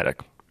something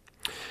dramatic.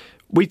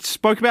 We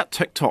spoke about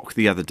TikTok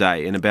the other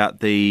day and about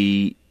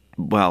the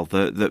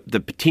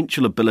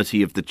potential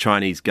ability of the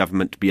Chinese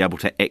government to be able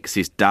to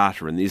access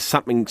data, and there's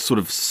something sort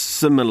of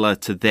similar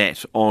to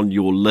that on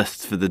your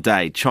list for the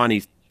day.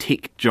 Chinese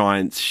tech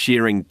giants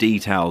sharing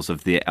details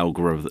of their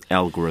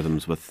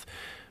algorithms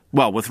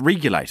with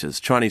regulators,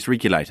 Chinese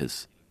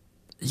regulators.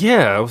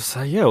 Yeah, it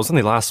was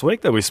only last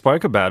week that we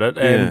spoke about it.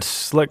 And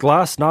like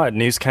last night,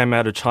 news came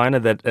out of China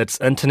that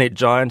its internet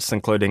giants,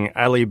 including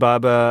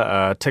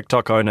Alibaba,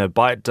 TikTok owner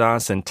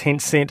ByteDance, and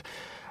Tencent,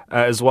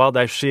 as well,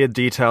 they've shared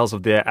details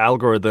of their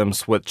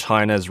algorithms with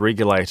China's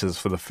regulators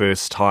for the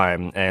first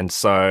time. And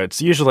so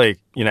it's usually,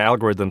 you know,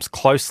 algorithms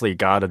closely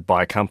guarded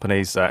by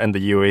companies in the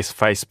US.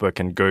 Facebook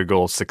and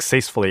Google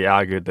successfully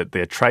argued that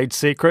they're trade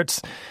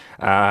secrets.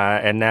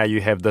 And now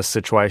you have this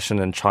situation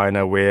in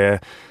China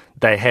where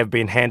they have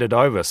been handed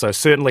over. So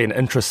certainly an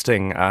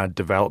interesting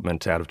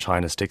development out of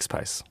China's tech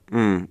space.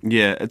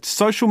 Yeah, it's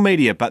social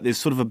media, but there's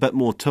sort of a bit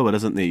more to it,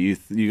 isn't there?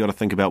 You got to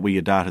think about where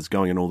your data's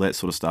going and all that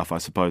sort of stuff, I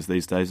suppose,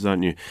 these days,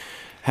 don't you?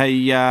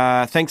 Hey,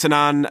 thanks,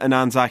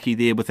 Anan Zaki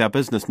there with our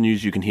business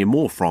news. You can hear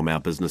more from our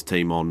business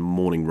team on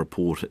Morning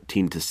Report at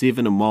 10 to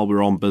 7. And while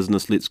we're on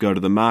business, let's go to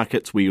the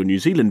markets where your New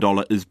Zealand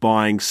dollar is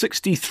buying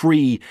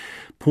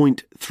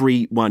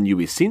 63.31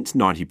 US cents,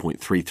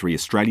 90.33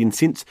 Australian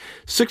cents,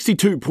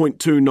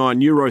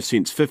 62.29 euro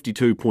cents,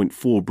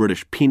 52.4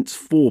 British pence,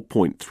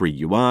 4.3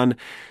 yuan,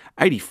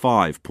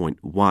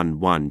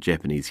 85.11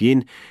 Japanese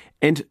yen.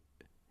 And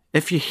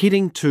if you're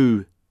heading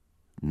to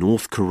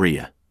North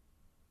Korea,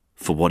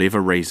 for whatever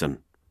reason,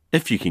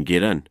 if you can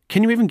get in.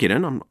 Can you even get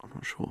in? I'm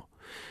not sure.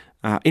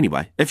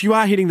 Anyway, if you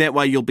are heading that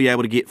way, you'll be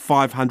able to get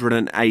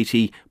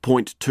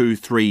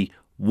 580.23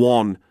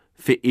 won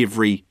for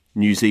every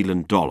New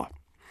Zealand dollar.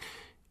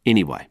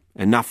 Anyway,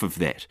 enough of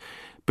that.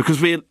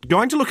 Because we're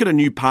going to look at a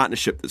new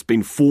partnership that's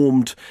been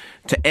formed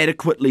to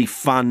adequately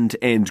fund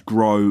and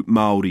grow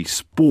Māori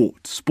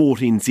sport. Sport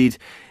NZ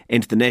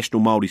and the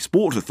National Māori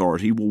Sport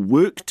Authority will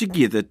work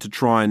together to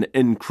try and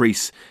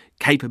increase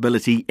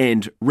capability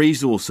and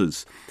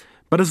resources.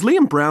 But as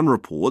Liam Brown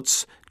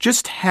reports,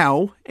 just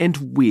how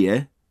and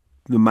where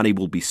the money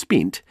will be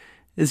spent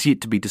is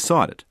yet to be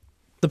decided.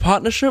 The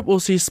partnership will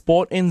see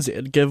Sport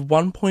NZ give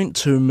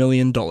 $1.2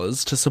 million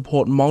to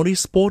support Māori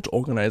sport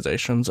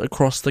organisations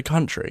across the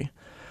country.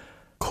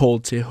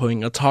 Called Te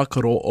Huinga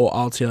Tākaro o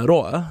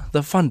Aotearoa,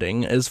 the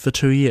funding is for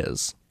 2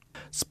 years.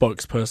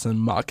 Spokesperson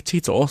Mark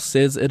Tito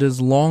says it is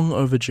long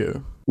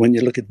overdue. When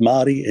you look at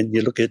Māori and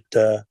you look at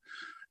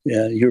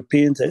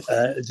Europeans,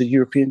 the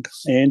European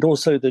and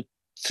also the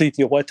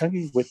Tiriti o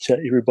Waitangi, which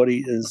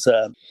everybody is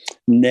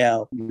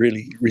now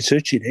really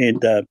researching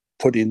and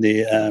putting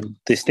their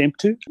stamp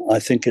to, I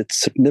think it's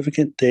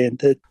significant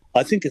and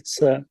I think it's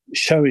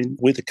showing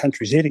where the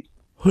country's heading.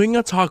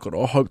 Huinga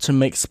Tākaro hope to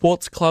make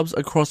sports clubs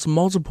across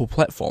multiple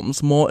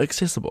platforms more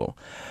accessible,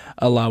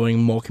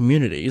 allowing more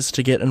communities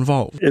to get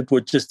involved. It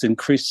would just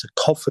increase the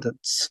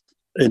confidence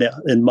in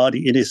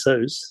Māori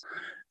NSOs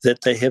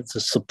that they have the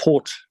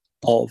support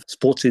of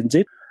Sports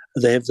NZ.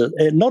 They have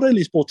not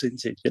only Sports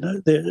NZ,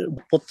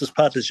 what this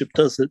partnership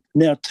does, it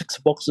now ticks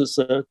boxes,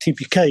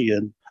 TPK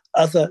and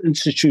other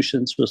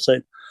institutions will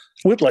say,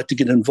 we'd like to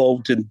get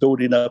involved in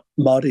building up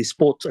Māori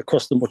sports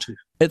across the motu.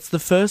 It's the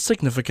first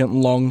significant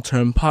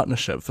long-term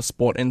partnership for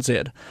Sport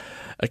NZ,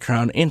 a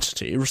Crown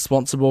entity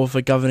responsible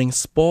for governing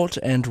sport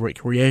and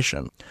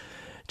recreation.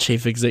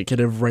 Chief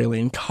Executive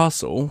Raylene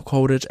Castle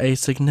called it a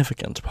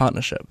significant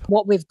partnership.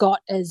 What we've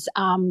got is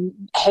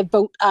have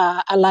built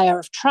a layer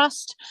of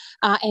trust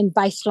and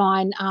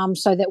baseline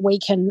so that we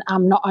can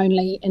not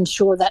only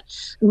ensure that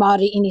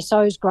Māori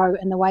NSOs grow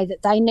in the way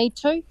that they need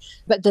to,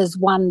 but there's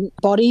one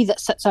body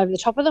that sits over the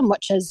top of them,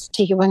 which is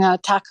Te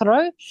Huinga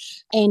Tākaro,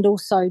 and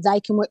also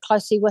they can work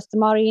closely with the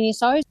Māori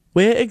NSOs.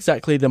 Where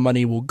exactly the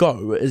money will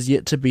go is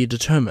yet to be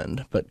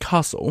determined, but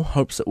Castle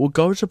hopes it will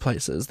go to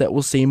places that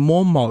will see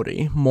more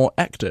Māori more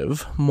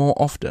active more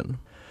often.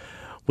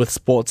 With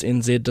Sports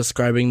NZ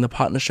describing the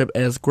partnership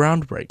as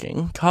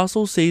groundbreaking,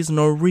 Castle sees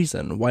no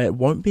reason why it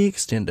won't be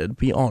extended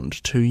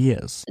beyond 2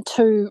 years.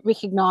 To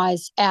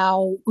recognise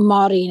our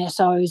Māori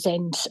NSOs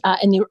and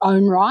in their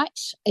own right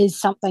is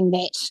something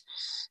that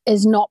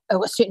is not, it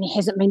certainly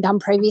hasn't been done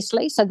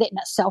previously, so that in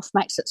itself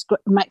makes it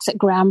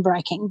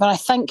groundbreaking. But I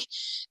think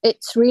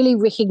it's really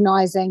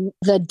recognising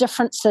the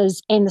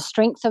differences and the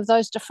strength of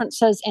those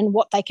differences and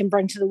what they can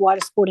bring to the wider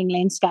sporting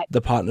landscape.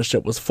 The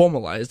partnership was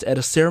formalised at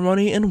a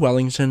ceremony in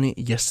Wellington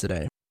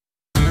yesterday.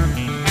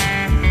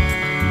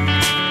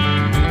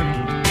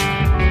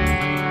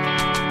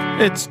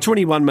 It's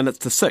 21 minutes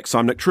to 6.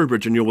 I'm Nick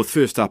Trubridge and you're with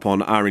First Up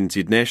on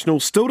RNZ National.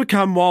 Still to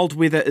come, wild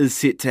weather is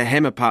set to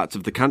hammer parts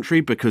of the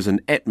country because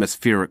an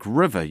atmospheric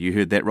river, you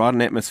heard that right,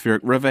 an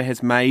atmospheric river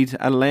has made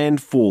a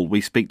landfall.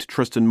 We speak to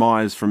Tristan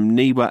Myers from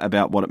Niwa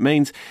about what it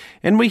means,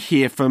 and we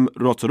hear from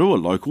Rotorua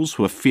locals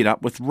who are fed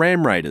up with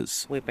ram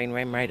raiders. We've been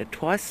ram raided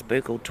twice,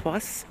 burgled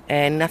twice,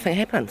 and nothing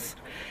happens.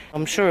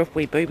 I'm sure if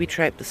we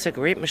booby-trap the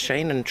cigarette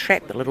machine and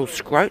trap the little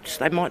scroats,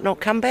 they might not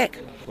come back.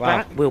 Wow.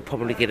 But we'll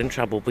probably get in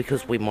trouble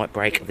because we might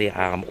break their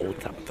arm or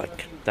something.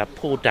 The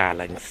poor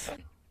darlings.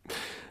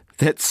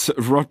 That's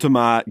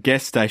Rotomar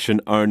gas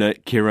station owner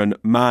Kieran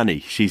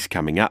Marnie. She's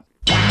coming up.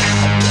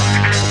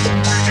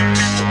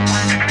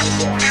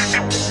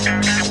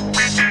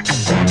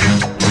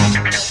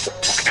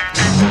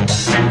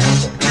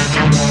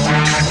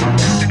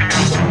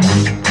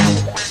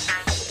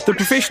 The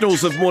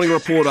professionals of Morning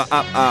Report are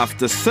up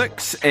after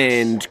 6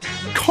 and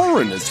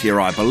Corin is here,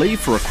 I believe,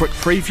 for a quick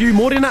preview.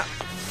 Morena.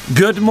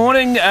 Good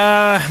morning,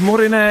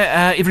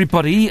 morena,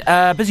 everybody.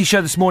 Busy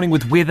show this morning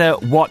with weather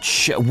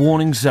watch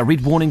warnings,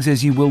 red warnings,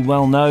 as you will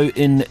well know,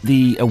 in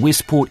the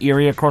Westport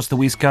area across the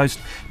west coast,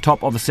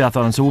 top of the South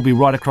Island. So we'll be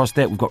right across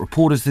that. We've got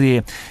reporters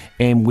there,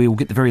 and we'll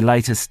get the very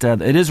latest.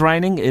 It is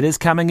raining. It is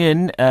coming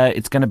in.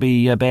 It's going to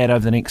be bad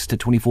over the next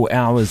 24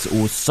 hours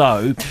or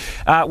so.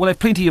 We'll have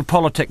plenty of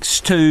politics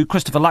too.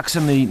 Christopher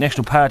Luxon, the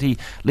National Party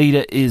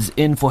leader, is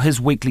in for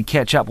his weekly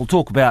catch-up. We'll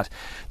talk about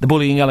the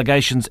bullying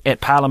allegations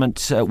at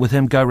Parliament with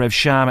him, Gaurav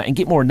Sharma, and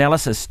get more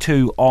analysis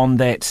too on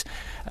that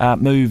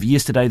move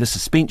yesterday, the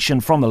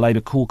suspension from the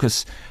Labour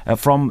caucus,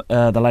 from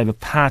the Labour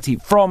Party,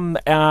 from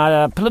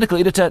our political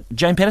editor,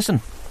 Jane Patterson.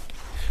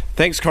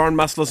 Thanks, Corin.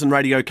 Must Listen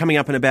Radio coming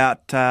up in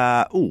about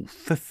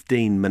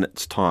 15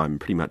 minutes' time,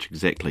 pretty much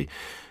exactly.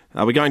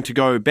 We're going to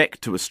go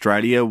back to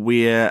Australia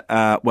where,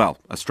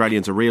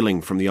 Australians are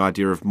reeling from the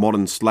idea of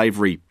modern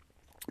slavery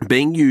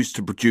being used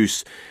to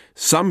produce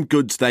some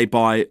goods they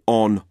buy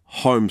on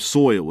home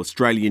soil.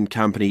 Australian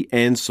company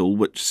Ansell,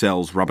 which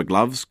sells rubber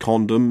gloves,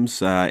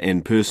 condoms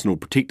and personal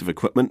protective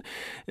equipment,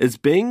 is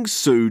being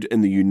sued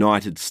in the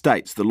United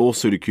States. The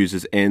lawsuit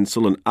accuses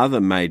Ansell and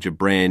other major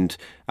brands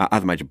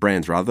of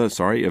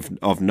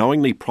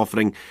knowingly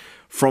profiting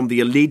from the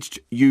alleged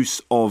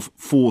use of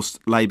forced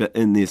labour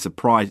in their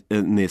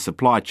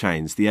supply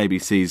chains. The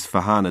ABC's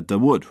Farhana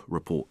Dawood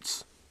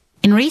reports.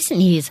 In recent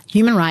years,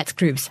 human rights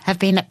groups have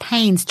been at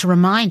pains to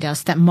remind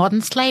us that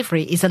modern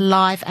slavery is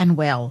alive and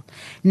well.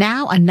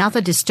 Now,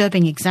 another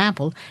disturbing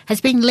example has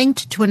been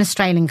linked to an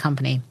Australian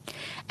company.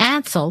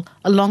 Ansell,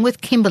 along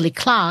with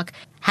Kimberly-Clark,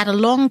 had a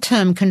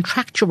long-term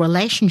contractual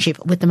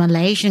relationship with the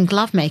Malaysian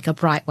glove maker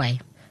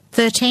Brightway.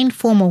 13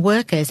 former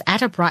workers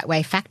at a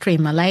Brightway factory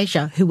in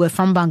Malaysia who were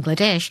from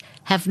Bangladesh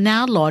have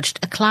now lodged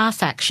a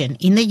class action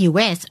in the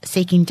US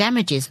seeking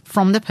damages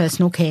from the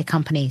personal care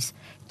companies.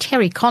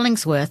 Terry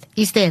Collingsworth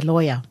is their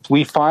lawyer.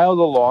 We filed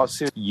a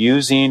lawsuit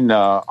using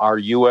our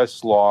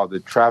U.S. law, the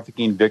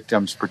Trafficking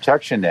Victims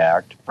Protection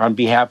Act, on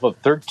behalf of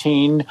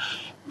 13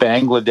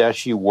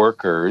 Bangladeshi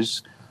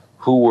workers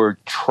who were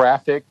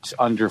trafficked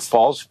under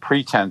false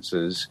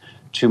pretenses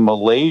to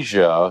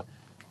Malaysia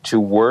to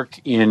work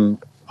in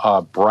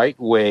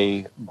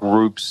Brightway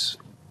Group's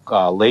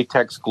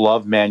latex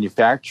glove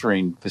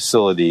manufacturing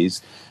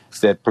facilities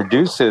that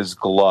produces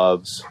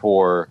gloves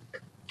for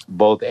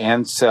both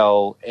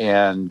Ansell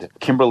and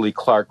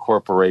Kimberly-Clark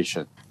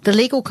Corporation. The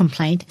legal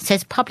complaint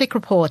says public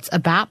reports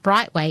about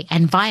Brightway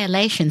and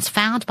violations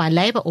found by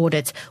labour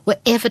audits were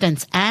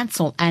evidence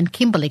Ansell and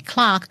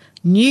Kimberly-Clark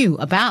knew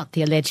about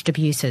the alleged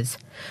abuses.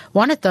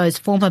 One of those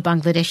former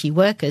Bangladeshi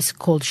workers,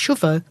 called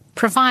Shuvo,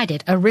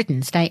 provided a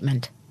written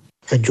statement.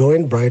 I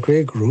joined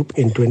Brightway Group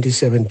in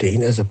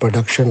 2017 as a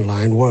production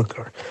line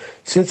worker.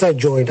 Since I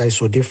joined, I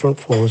saw different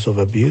forms of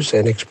abuse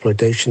and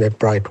exploitation at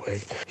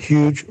Brightway.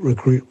 Huge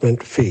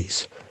recruitment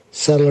fees,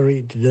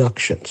 salary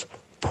deductions,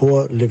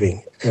 poor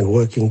living and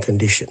working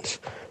conditions,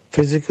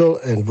 physical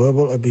and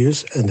verbal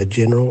abuse, and the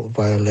general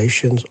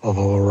violations of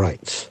our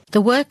rights.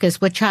 The workers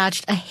were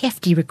charged a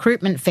hefty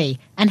recruitment fee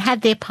and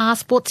had their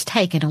passports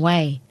taken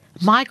away.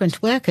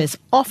 Migrant workers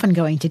often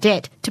go into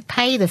debt to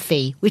pay the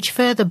fee, which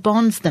further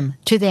bonds them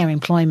to their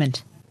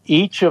employment.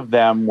 Each of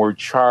them were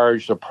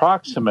charged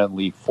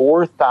approximately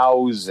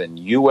 $4,000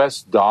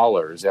 US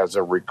as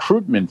a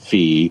recruitment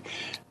fee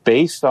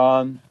based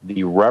on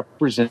the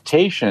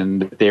representation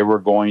that they were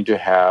going to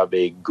have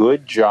a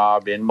good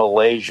job in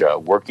Malaysia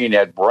working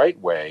at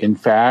Brightway. In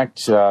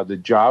fact, the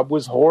job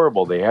was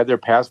horrible. They had their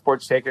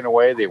passports taken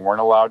away. They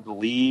weren't allowed to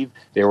leave.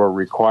 They were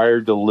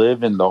required to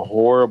live in the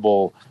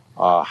horrible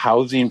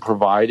housing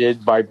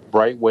provided by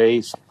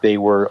Brightway. They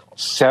were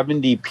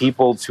 70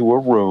 people to a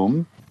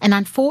room. And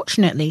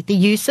unfortunately, the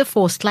use of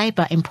forced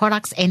labour in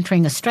products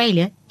entering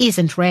Australia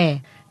isn't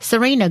rare.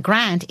 Serena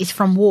Grant is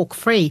from Walk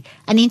Free,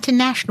 an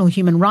international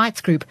human rights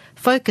group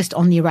focused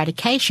on the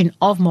eradication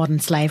of modern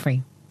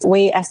slavery.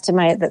 We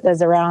estimate that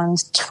there's around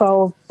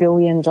 $12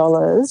 billion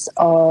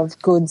of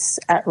goods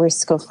at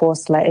risk of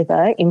forced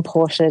labour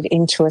imported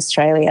into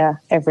Australia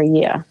every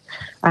year.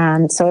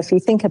 So if you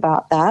think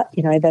about that,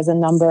 there's a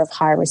number of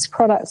high-risk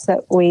products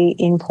that we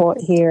import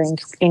here,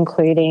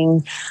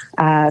 including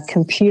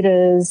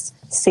computers,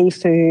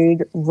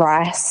 seafood,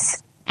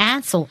 rice.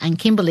 Ansell and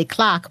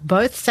Kimberly-Clark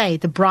both say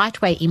the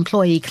Brightway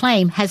employee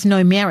claim has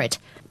no merit.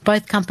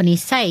 Both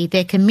companies say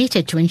they're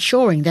committed to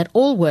ensuring that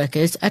all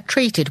workers are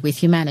treated with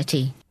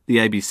humanity. The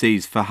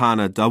ABC's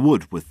Farhana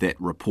Dawood with that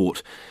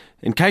report.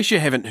 In case you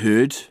haven't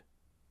heard,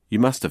 you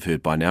must have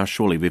heard by now,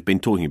 surely we've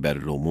been talking about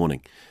it all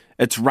morning.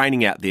 It's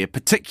raining out there,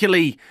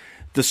 particularly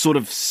the sort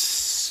of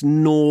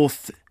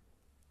north-west,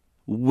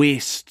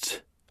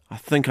 I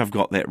think I've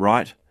got that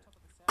right,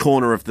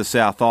 corner of the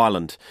South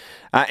Island.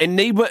 And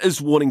NIWA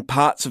is warning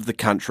parts of the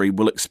country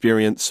will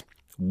experience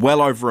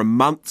well over a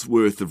month's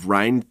worth of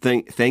rain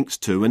thanks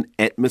to an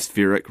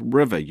atmospheric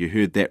river. You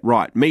heard that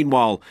right.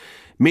 Meanwhile,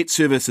 Met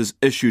Service has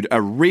issued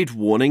a red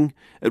warning.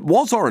 It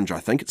was orange, I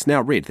think. It's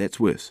now red. That's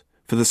worse.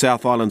 For the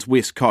South Island's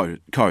west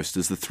coast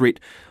as the threat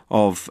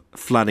of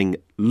flooding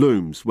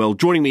looms. Well,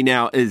 joining me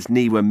now is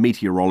NIWA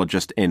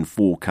meteorologist and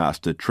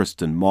forecaster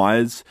Tristan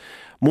Myers.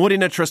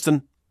 Morning,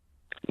 Tristan.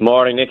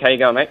 Morning, Nick. How you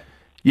going, mate?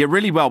 Yeah,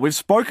 really well. We've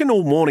spoken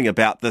all morning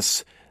about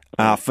this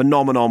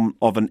phenomenon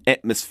of an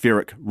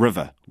atmospheric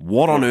river.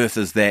 What on earth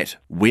is that?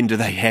 When do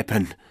they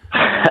happen?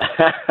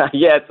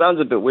 Yeah, it sounds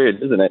a bit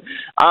weird, doesn't it?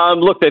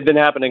 Look, they've been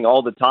happening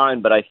all the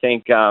time, but I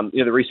think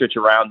the research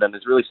around them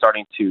is really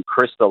starting to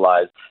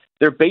crystallize.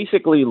 They're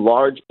basically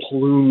large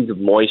plumes of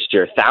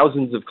moisture,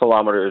 thousands of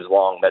kilometers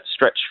long, that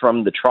stretch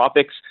from the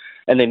tropics,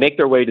 and they make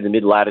their way to the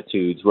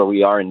mid-latitudes where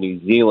we are in New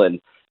Zealand.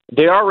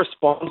 they are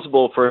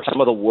responsible for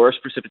some of the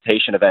worst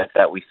precipitation events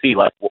that we see,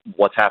 like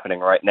what's happening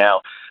right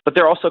now. But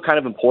they're also kind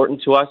of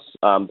important to us.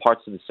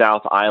 Parts of the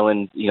South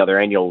Island, their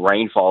annual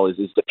rainfall is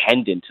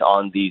dependent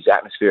on these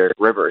atmospheric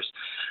rivers.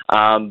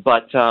 So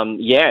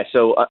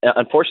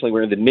unfortunately,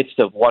 we're in the midst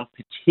of one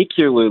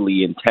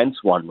particularly intense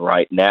one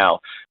right now.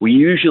 We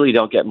usually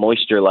don't get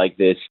moisture like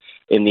this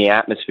in the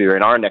atmosphere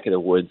in our neck of the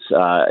woods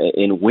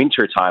in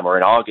wintertime or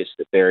in August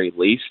at very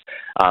least.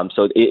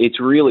 So it's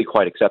really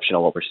quite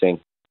exceptional what we're seeing.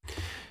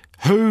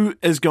 Who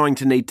is going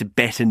to need to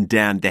batten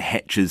down the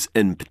hatches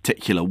in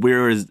particular?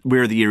 Where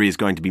are the areas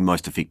going to be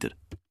most affected?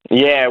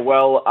 Yeah,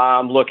 well,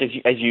 look,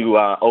 as you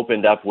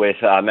opened up with,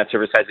 Met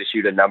Service has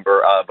issued a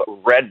number of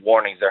red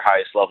warnings, their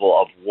highest level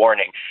of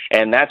warning,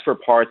 and that's for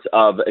parts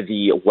of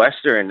the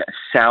western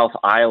South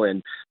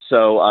Island.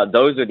 So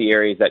those are the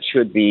areas that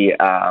should be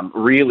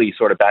really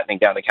sort of battening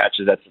down the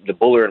hatches. That's the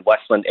Buller and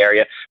Westland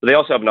area. But they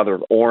also have another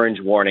orange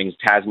warnings,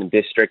 Tasman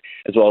District,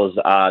 as well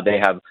as they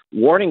have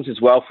warnings as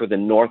well for the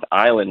North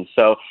Island.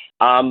 So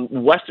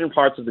western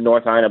parts of the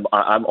North Island,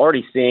 I'm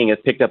already seeing has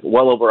picked up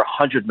well over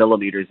 100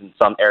 millimeters in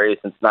some areas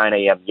since 9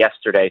 a.m.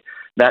 yesterday.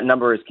 That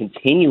number is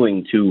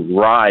continuing to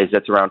rise.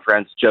 That's around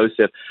Franz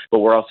Joseph, but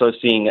we're also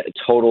seeing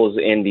totals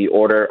in the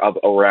order of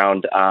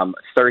around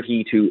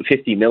 30 to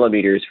 50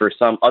 millimeters for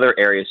some other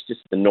areas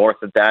just to the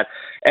north of that,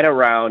 and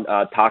around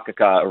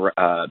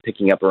Takaka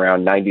picking up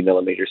around 90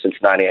 millimeters since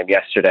 9 a.m.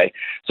 yesterday.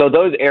 So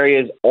those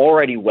areas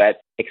already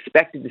wet,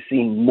 expected to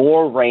see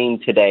more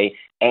rain today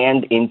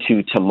and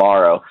into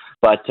tomorrow.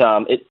 But,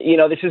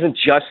 this isn't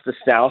just the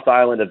South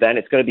Island event.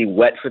 It's going to be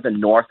wet for the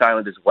North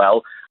Island as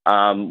well.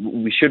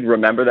 We should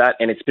remember that,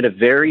 and it's been a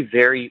very,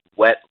 very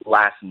wet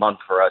last month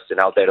for us in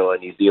Aotearoa,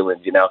 New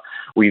Zealand.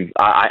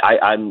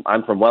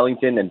 I'm from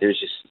Wellington, and there's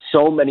just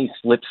so many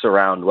slips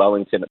around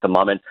Wellington at the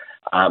moment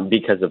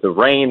because of the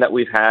rain that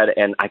we've had,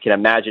 and I can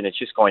imagine it's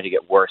just going to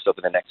get worse over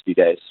the next few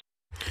days.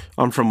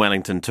 I'm from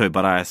Wellington too,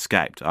 but I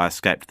escaped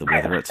the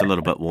weather. It's a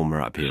little bit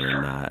warmer up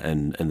here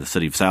in the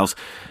city of Sales.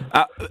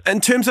 In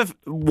terms of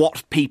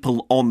what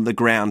people on the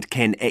ground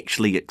can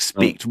actually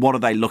expect, what are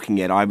they looking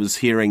at? I was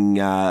hearing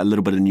a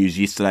little bit of news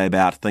yesterday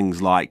about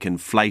things like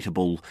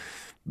inflatable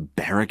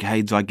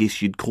barricades, I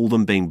guess you'd call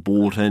them, being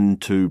brought in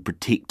to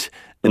protect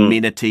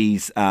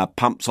amenities,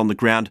 pumps on the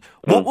ground.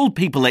 What will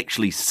people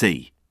actually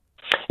see?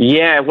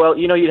 Yeah, well,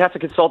 you'd have to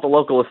consult the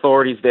local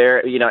authorities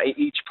there.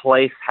 Each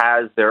place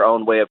has their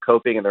own way of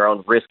coping and their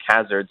own risk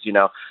hazards.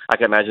 I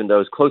can imagine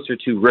those closer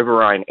to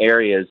riverine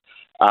areas,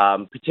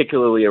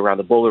 particularly around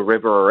the Buller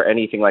River or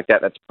anything like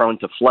that that's prone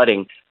to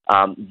flooding,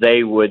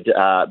 they would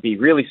be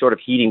really sort of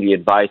heeding the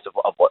advice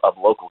of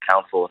local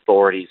council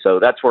authorities. So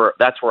that's where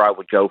I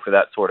would go for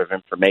that sort of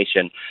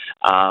information.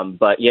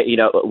 But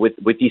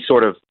with these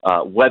sort of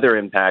weather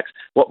impacts,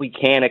 what we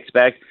can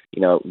expect,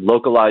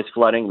 localized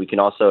flooding. We can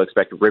also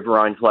expect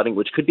riverine flooding,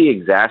 which could be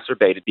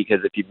exacerbated because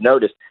if you've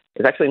noticed,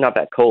 it's actually not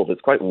that cold.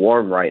 It's quite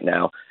warm right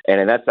now,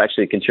 and that's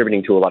actually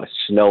contributing to a lot of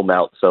snow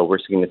melt. So we're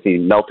going to see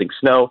melting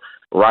snow,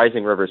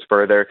 rising rivers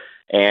further,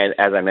 and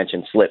as I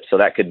mentioned, slips. So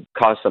that could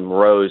cause some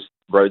roads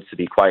to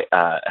be quite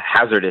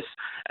hazardous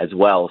as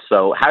well.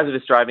 So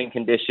hazardous driving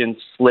conditions,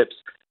 slips,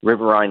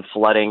 riverine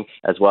flooding,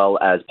 as well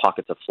as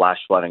pockets of flash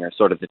flooding are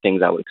sort of the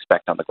things I would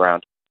expect on the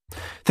ground.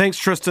 Thanks,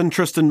 Tristan.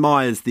 Tristan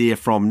Myers there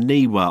from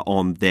Niwa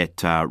on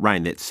that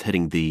rain that's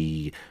hitting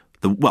the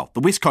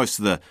west coast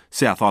of the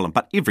South Island,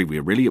 but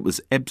everywhere really. It was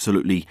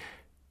absolutely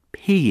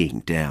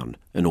peeing down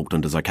in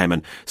Auckland as I came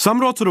in. Some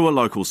Rotorua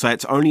locals say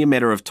it's only a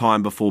matter of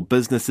time before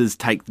businesses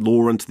take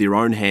law into their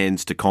own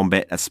hands to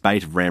combat a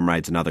spate of ram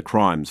raids and other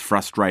crimes.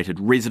 Frustrated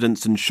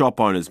residents and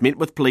shop owners met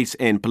with police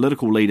and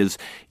political leaders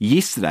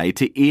yesterday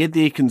to air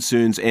their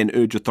concerns and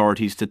urge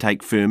authorities to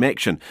take firm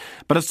action.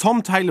 But as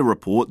Tom Taylor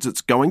reports,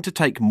 it's going to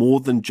take more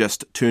than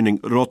just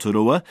turning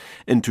Rotorua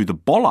into the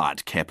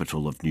bollard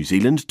capital of New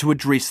Zealand to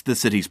address the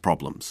city's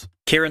problems.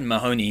 Kieran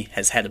Mahoney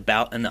has had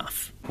about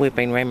enough. We've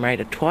been ram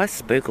raided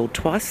twice, burgled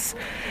twice,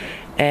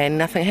 and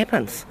nothing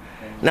happens.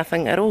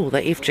 Nothing at all.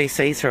 The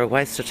FGCs are a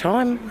waste of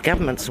time,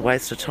 government's a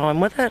waste of time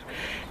with it,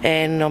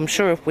 and I'm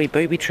sure if we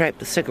booby-trap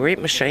the cigarette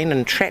machine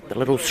and trap the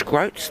little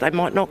scroats, they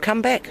might not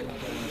come back.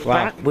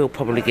 Wow. But we'll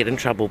probably get in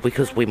trouble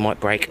because we might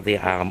break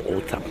their arm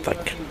or something.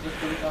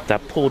 The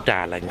poor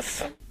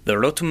darlings. The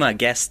Rotuma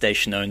gas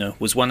station owner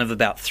was one of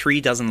about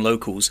 36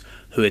 locals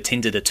who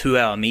attended a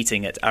 2-hour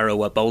meeting at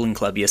Arawa Bowling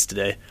Club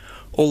yesterday,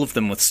 all of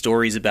them with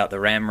stories about the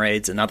ram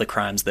raids and other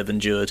crimes they've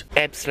endured.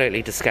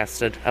 Absolutely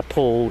disgusted,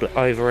 appalled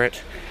over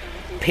it.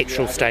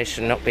 Petrol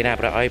station not being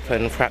able to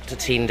open for up to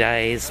 10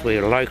 days.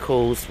 We're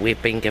locals,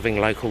 we've been giving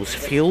locals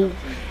fuel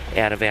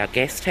out of our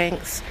gas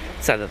tanks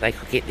so that they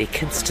could get their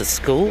kids to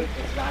school.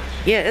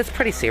 Yeah, it's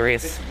pretty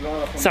serious.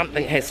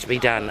 Something has to be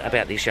done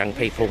about these young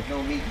people.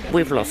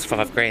 We've lost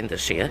 $5,000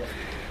 this year.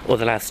 or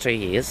the last 2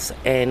 years,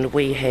 and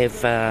we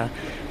have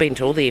been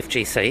to all the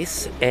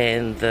FGCs,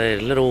 and the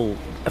little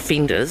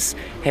offenders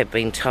have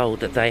been told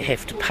that they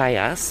have to pay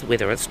us,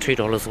 whether it's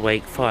 $2 a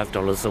week,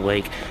 $5 a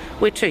week.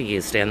 We're 2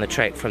 years down the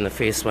track from the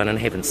first one and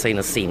haven't seen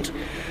a cent.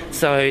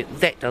 So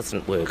that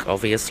doesn't work,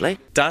 obviously.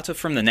 Data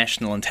from the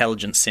National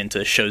Intelligence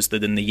Centre shows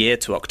that in the year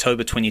to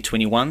October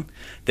 2021,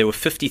 there were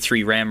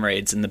 53 ram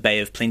raids in the Bay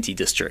of Plenty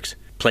district,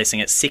 placing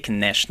it second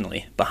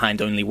nationally,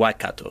 behind only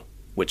Waikato,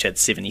 which had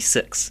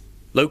 76.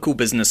 Local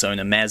business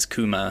owner Maz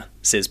Kumar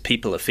says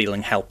people are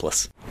feeling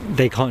helpless.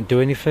 They can't do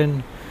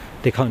anything.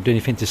 They can't do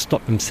anything to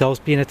stop themselves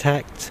being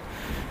attacked.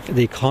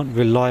 They can't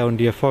rely on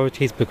the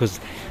authorities because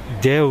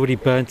they're already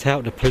burnt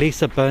out. The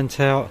police are burnt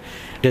out.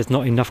 There's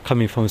not enough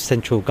coming from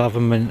central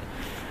government.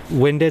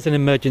 When there's an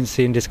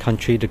emergency in this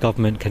country, the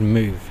government can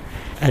move.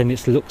 And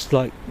it looks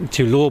like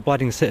to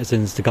law-abiding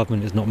citizens, the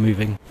government is not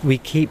moving. We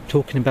keep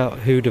talking about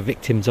who the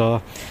victims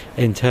are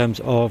in terms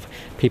of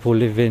people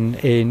living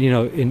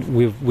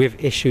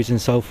with issues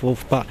and so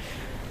forth. But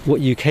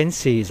what you can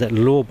see is that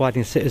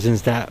law-abiding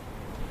citizens that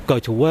go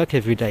to work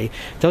every day,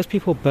 those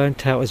people are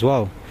burnt out as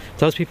well.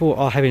 Those people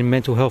are having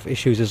mental health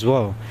issues as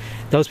well.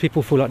 Those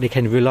people feel like they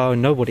can rely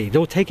on nobody.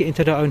 They'll take it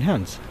into their own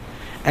hands.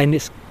 And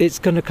it's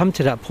going to come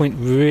to that point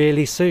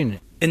really soon.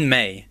 In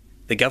May,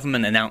 the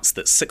government announced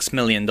that $6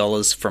 million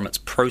from its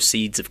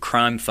Proceeds of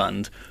Crime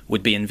Fund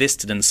would be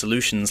invested in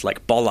solutions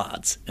like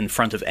bollards in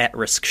front of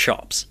at-risk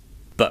shops.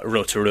 But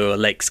Rotorua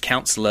Lakes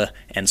councillor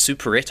and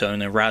Superette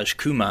owner Raj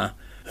Kumar,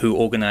 who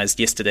organised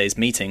yesterday's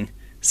meeting,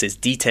 says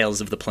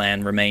details of the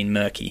plan remain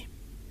murky.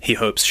 He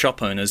hopes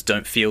shop owners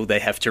don't feel they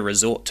have to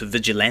resort to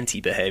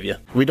vigilante behaviour.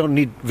 We don't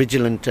need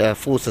vigilant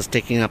forces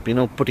taking up,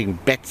 putting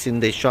bats in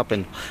their shop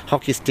and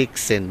hockey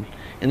sticks and,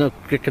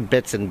 cricket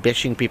bats and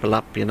bashing people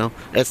up,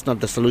 That's not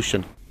the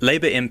solution.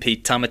 Labour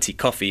MP Tamati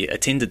Coffey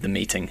attended the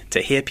meeting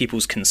to hear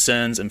people's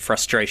concerns and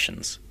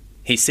frustrations.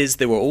 He says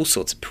there were all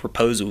sorts of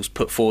proposals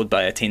put forward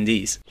by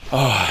attendees.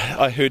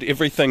 I heard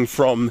everything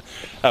from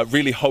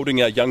really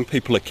holding our young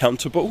people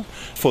accountable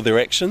for their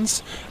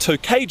actions to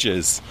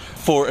cages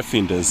for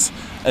offenders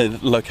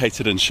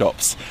located in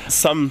shops.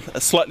 Some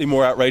slightly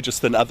more outrageous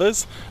than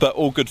others, but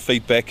all good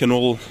feedback and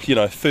all,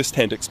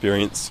 first-hand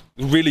experience.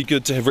 Really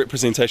good to have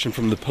representation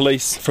from the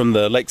police, from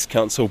the Lakes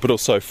Council, but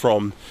also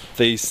from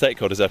the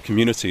stakeholders, our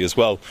community as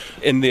well.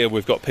 In there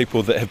we've got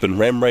people that have been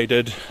ram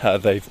raided,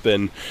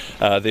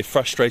 they're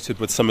frustrated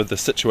with some of the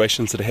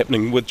situations that are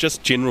happening with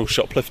just general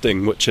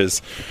shoplifting, which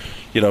is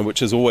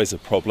always a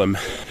problem.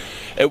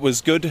 It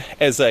was good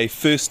as a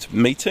first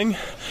meeting.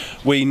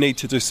 We need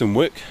to do some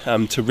work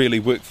to really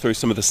work through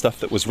some of the stuff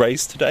that was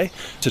raised today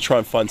to try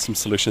and find some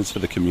solutions for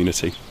the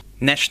community.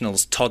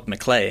 National's Todd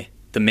McClay,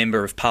 the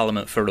Member of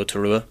Parliament for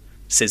Rotorua,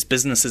 says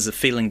businesses are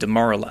feeling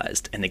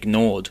demoralised and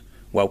ignored,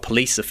 while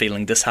police are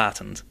feeling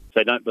disheartened.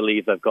 They don't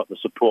believe they've got the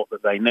support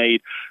that they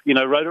need.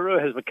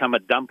 Rotorua has become a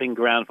dumping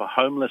ground for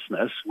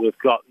homelessness. We've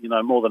got,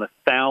 more than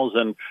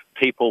 1,000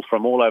 people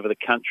from all over the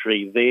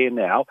country there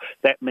now.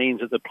 That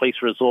means that the police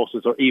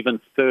resources are even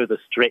further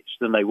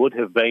stretched than they would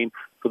have been.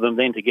 For them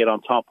then to get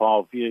on top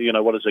of,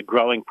 what is a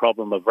growing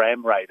problem of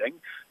ram raiding,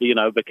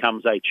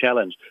 becomes a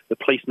challenge. The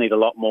police need a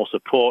lot more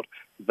support.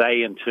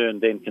 They, in turn,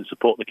 then can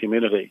support the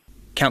community.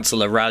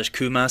 Councillor Raj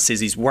Kumar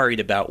says he's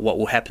worried about what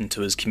will happen to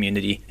his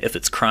community if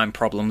its crime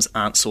problems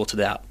aren't sorted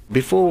out.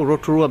 Before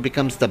Rotorua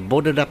becomes the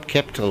boarded-up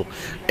capital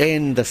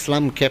and the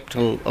slum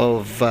capital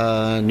of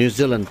New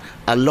Zealand,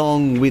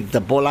 along with the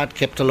bollard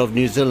capital of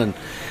New Zealand,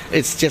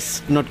 it's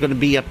just not going to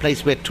be a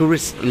place where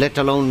tourists, let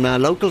alone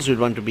locals, would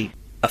want to be.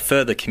 A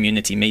further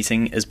community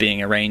meeting is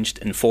being arranged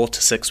in 4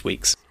 to 6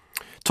 weeks.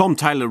 Tom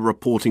Taylor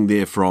reporting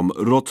there from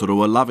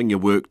Rotorua. Loving your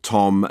work,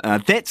 Tom.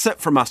 That's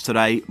it from us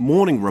today.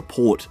 Morning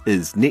Report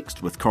is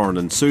next with Corin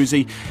and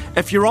Susie.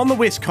 If you're on the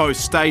West Coast,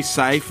 stay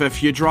safe.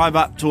 If you drive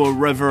up to a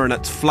river and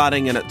it's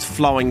flooding and it's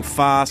flowing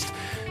fast,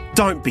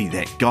 don't be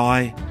that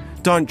guy.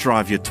 Don't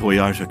drive your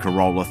Toyota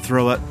Corolla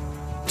through it.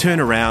 Turn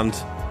around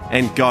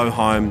and go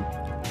home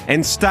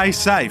and stay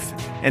safe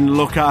and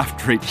look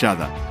after each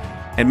other.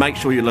 And make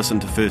sure you listen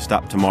to First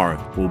Up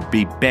tomorrow. We'll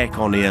be back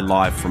on air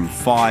live from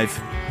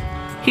 5.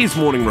 Here's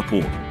Morning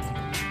Report.